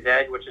Galaxy's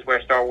Edge, which is where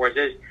Star Wars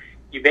is,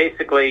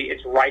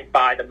 it's right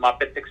by the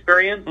Muppets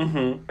experience,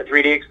 the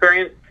 3D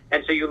experience,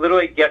 and so you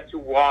literally get to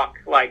walk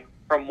like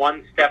from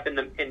one step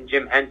in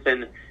Jim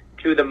Henson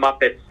to the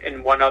Muppets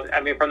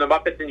from the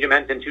Muppets and Jim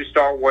Henson to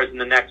Star Wars in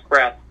the next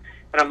breath.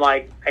 And I'm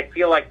like, I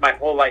feel like my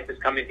whole life is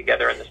coming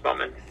together in this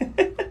moment.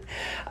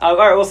 All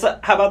right, well, so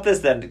how about this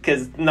then?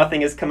 Because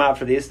nothing has come out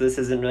for these, so this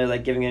isn't really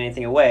like giving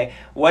anything away.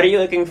 What are you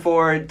looking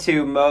forward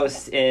to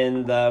most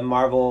in the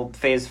Marvel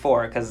Phase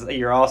 4? Because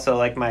you're also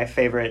like my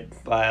favorite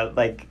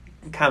like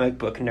comic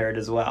book nerd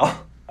as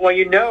well. Well,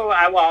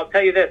 I'll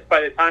tell you this.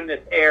 By the time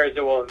this airs,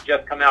 it will have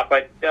just come out.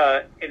 But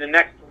in the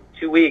next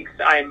 2 weeks,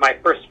 my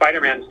first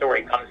Spider-Man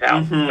story comes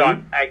out.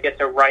 So I get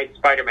to write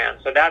Spider-Man.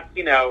 So that's,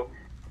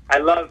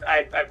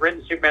 I've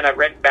written Superman, I've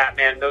written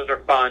Batman, those are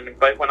fun,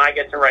 but when I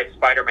get to write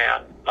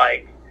Spider-Man,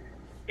 like,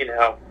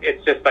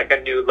 it's just like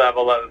a new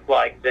level of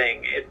like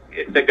zing.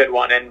 It's a good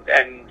one,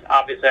 and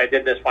obviously I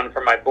did this one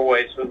for my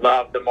boys who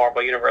love the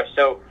Marvel Universe.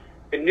 So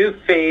the new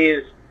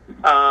phase,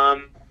 I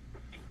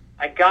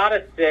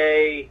gotta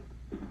say,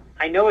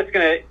 I know it's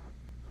gonna,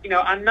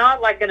 I'm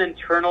not like an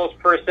Internals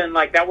person,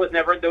 like those were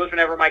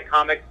never my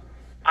comics.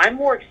 I'm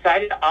more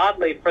excited,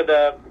 oddly, for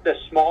the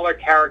smaller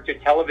character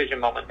television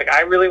moments. Like,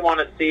 I really want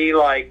to see,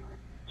 like,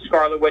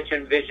 Scarlet Witch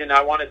and Vision.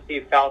 I want to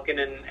see Falcon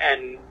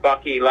and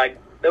Bucky. Like,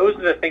 those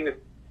are the things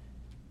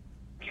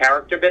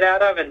character bit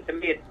out of. And to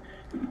me, it's,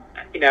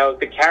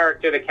 the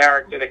character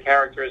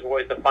is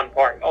always the fun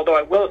part. Although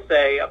I will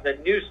say, of the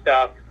new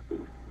stuff,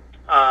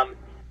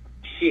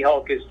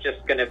 She-Hulk is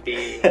just going to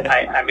be,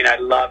 I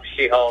love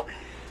She-Hulk.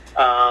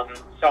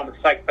 So I'm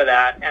excited for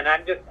that. And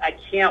I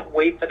can't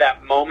wait for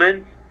that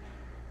moment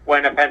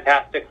when a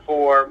Fantastic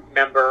Four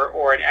member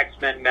or an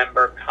X-Men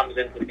member comes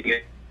into the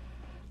game.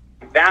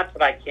 That's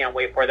what I can't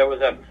wait for. There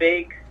was a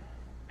fake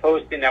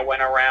posting that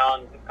went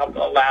around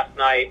last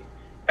night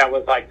that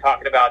was like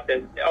talking about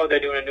this. Oh,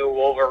 they're doing a new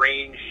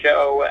Wolverine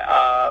show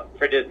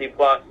for Disney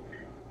Plus,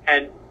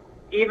 and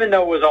even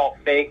though it was all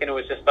fake and it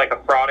was just like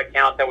a fraud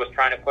account that was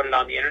trying to put it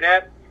on the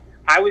internet,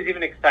 I was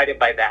even excited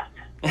by that.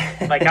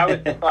 Like, I was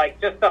just like,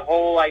 just the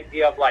whole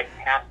idea of like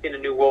casting a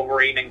new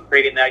Wolverine and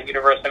creating that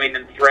universe,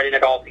 and threading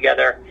it all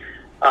together.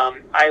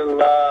 I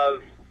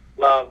love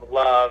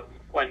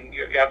when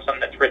you have something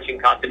that's rich in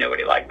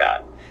continuity like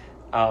that.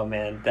 Oh,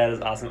 man, that is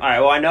awesome. All right,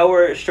 well, I know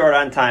we're short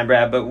on time,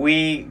 Brad, but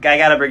I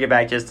got to bring it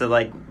back just to,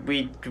 like,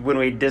 when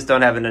we just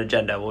don't have an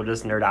agenda, we'll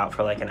just nerd out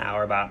for, like, an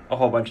hour about a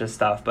whole bunch of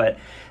stuff. But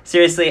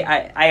seriously,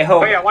 I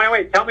hope... Oh, yeah,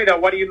 wait. Tell me, though,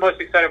 what are you most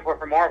excited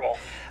for Marvel?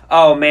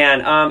 Oh,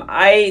 man.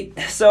 I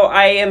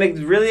am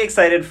really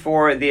excited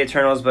for the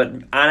Eternals, but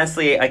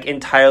honestly, like,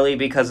 entirely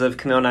because of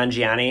Kumail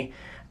Nanjiani.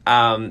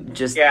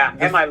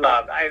 Him I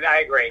love.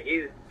 I agree.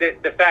 He's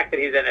the fact that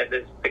he's in it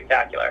is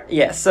spectacular.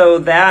 Yeah, so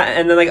that,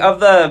 and then, like, of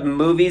the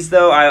movies,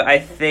 though, I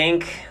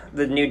think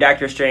the new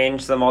Doctor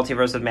Strange, the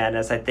Multiverse of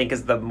Madness, I think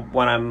is the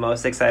one I'm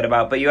most excited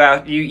about. But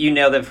you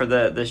nailed it for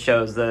the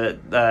shows.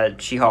 The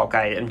She-Hulk,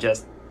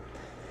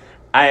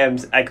 I am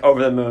like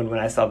over the moon when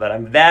I saw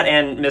that. That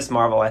and Miss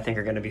Marvel, I think,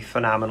 are going to be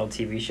phenomenal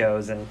TV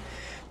shows, and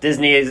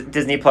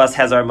Disney Plus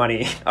has our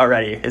money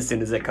already as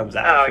soon as it comes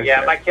out. Oh yeah,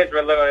 sure. My kids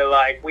were literally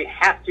like, "We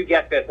have to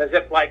get this," as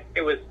if like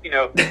it was,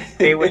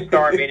 they were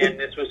starving and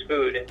this was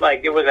food.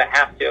 Like it was a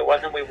have to. It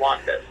wasn't we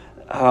want this.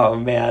 Oh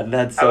man,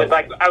 that's so.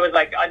 I was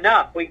like,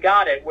 enough. We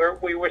got it.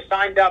 We were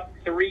signed up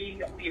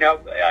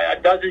a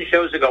dozen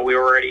shows ago. We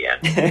were already in.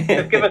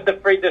 Just give us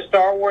the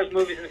Star Wars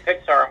movies and the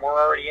Pixar, and we're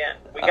already in.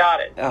 We got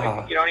it.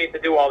 You don't need to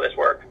do all this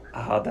work.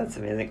 Oh, that's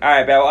amazing. All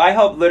right, Brad. Well, I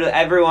hope literally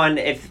everyone,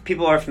 if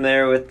people are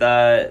familiar with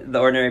the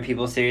Ordinary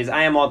People series,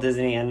 I Am Walt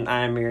Disney and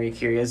I Am Mary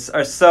Curious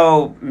are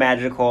so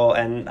magical.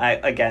 And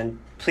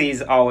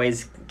please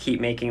always keep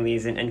making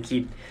these and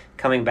keep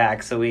coming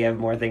back so we have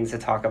more things to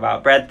talk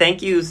about. Brad,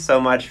 thank you so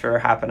much for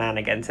hopping on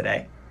again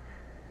today.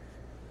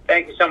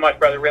 Thank you so much,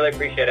 brother. Really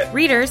appreciate it.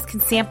 Readers can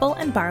sample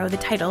and borrow the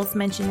titles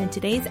mentioned in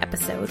today's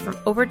episode from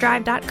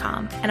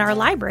Overdrive.com, and our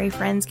library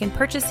friends can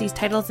purchase these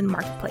titles in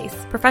Marketplace.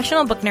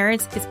 Professional Book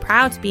Nerds is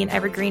proud to be an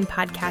Evergreen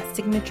Podcast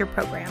signature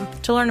program.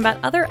 To learn about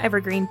other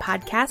Evergreen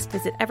podcasts,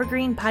 visit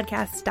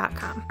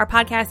evergreenpodcasts.com. Our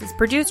podcast is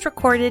produced,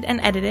 recorded, and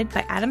edited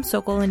by Adam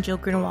Sokol and Jill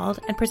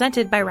Grunewald, and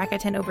presented by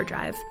Rakuten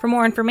Overdrive. For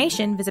more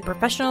information, visit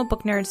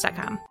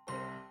professionalbooknerds.com.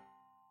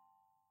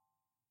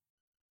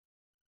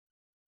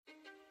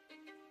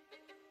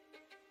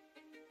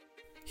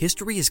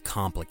 History is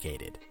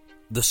complicated.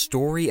 The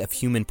story of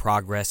human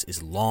progress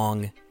is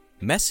long,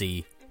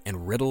 messy,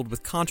 and riddled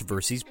with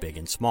controversies big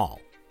and small.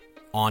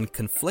 On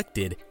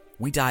Conflicted,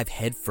 we dive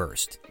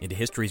headfirst into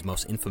history's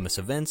most infamous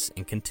events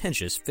and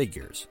contentious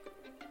figures.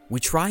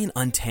 We try and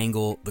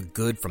untangle the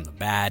good from the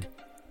bad,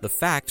 the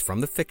fact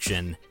from the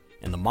fiction,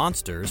 and the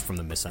monsters from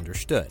the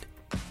misunderstood.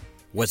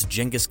 Was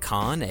Genghis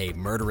Khan a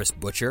murderous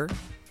butcher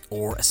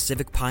or a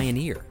civic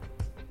pioneer?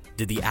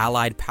 Did the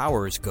Allied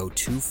powers go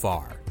too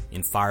far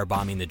in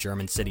firebombing the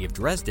German city of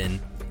Dresden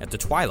at the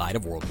twilight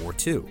of World War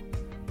II?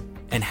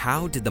 And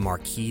how did the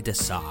Marquis de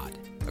Sade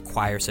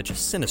acquire such a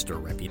sinister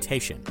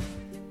reputation?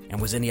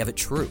 And was any of it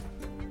true?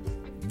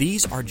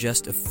 These are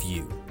just a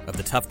few of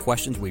the tough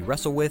questions we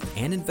wrestle with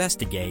and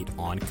investigate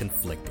on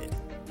Conflicted.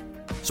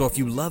 So if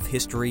you love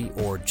history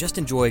or just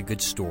enjoy a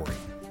good story,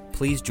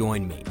 please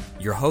join me,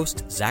 your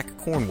host, Zach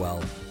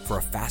Cornwell, for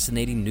a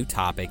fascinating new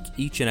topic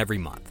each and every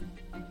month.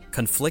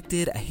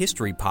 Conflicted, a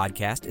history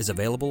podcast, is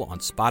available on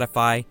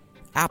Spotify,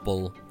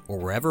 Apple, or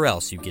wherever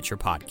else you get your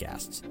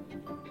podcasts.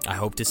 I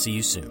hope to see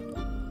you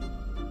soon.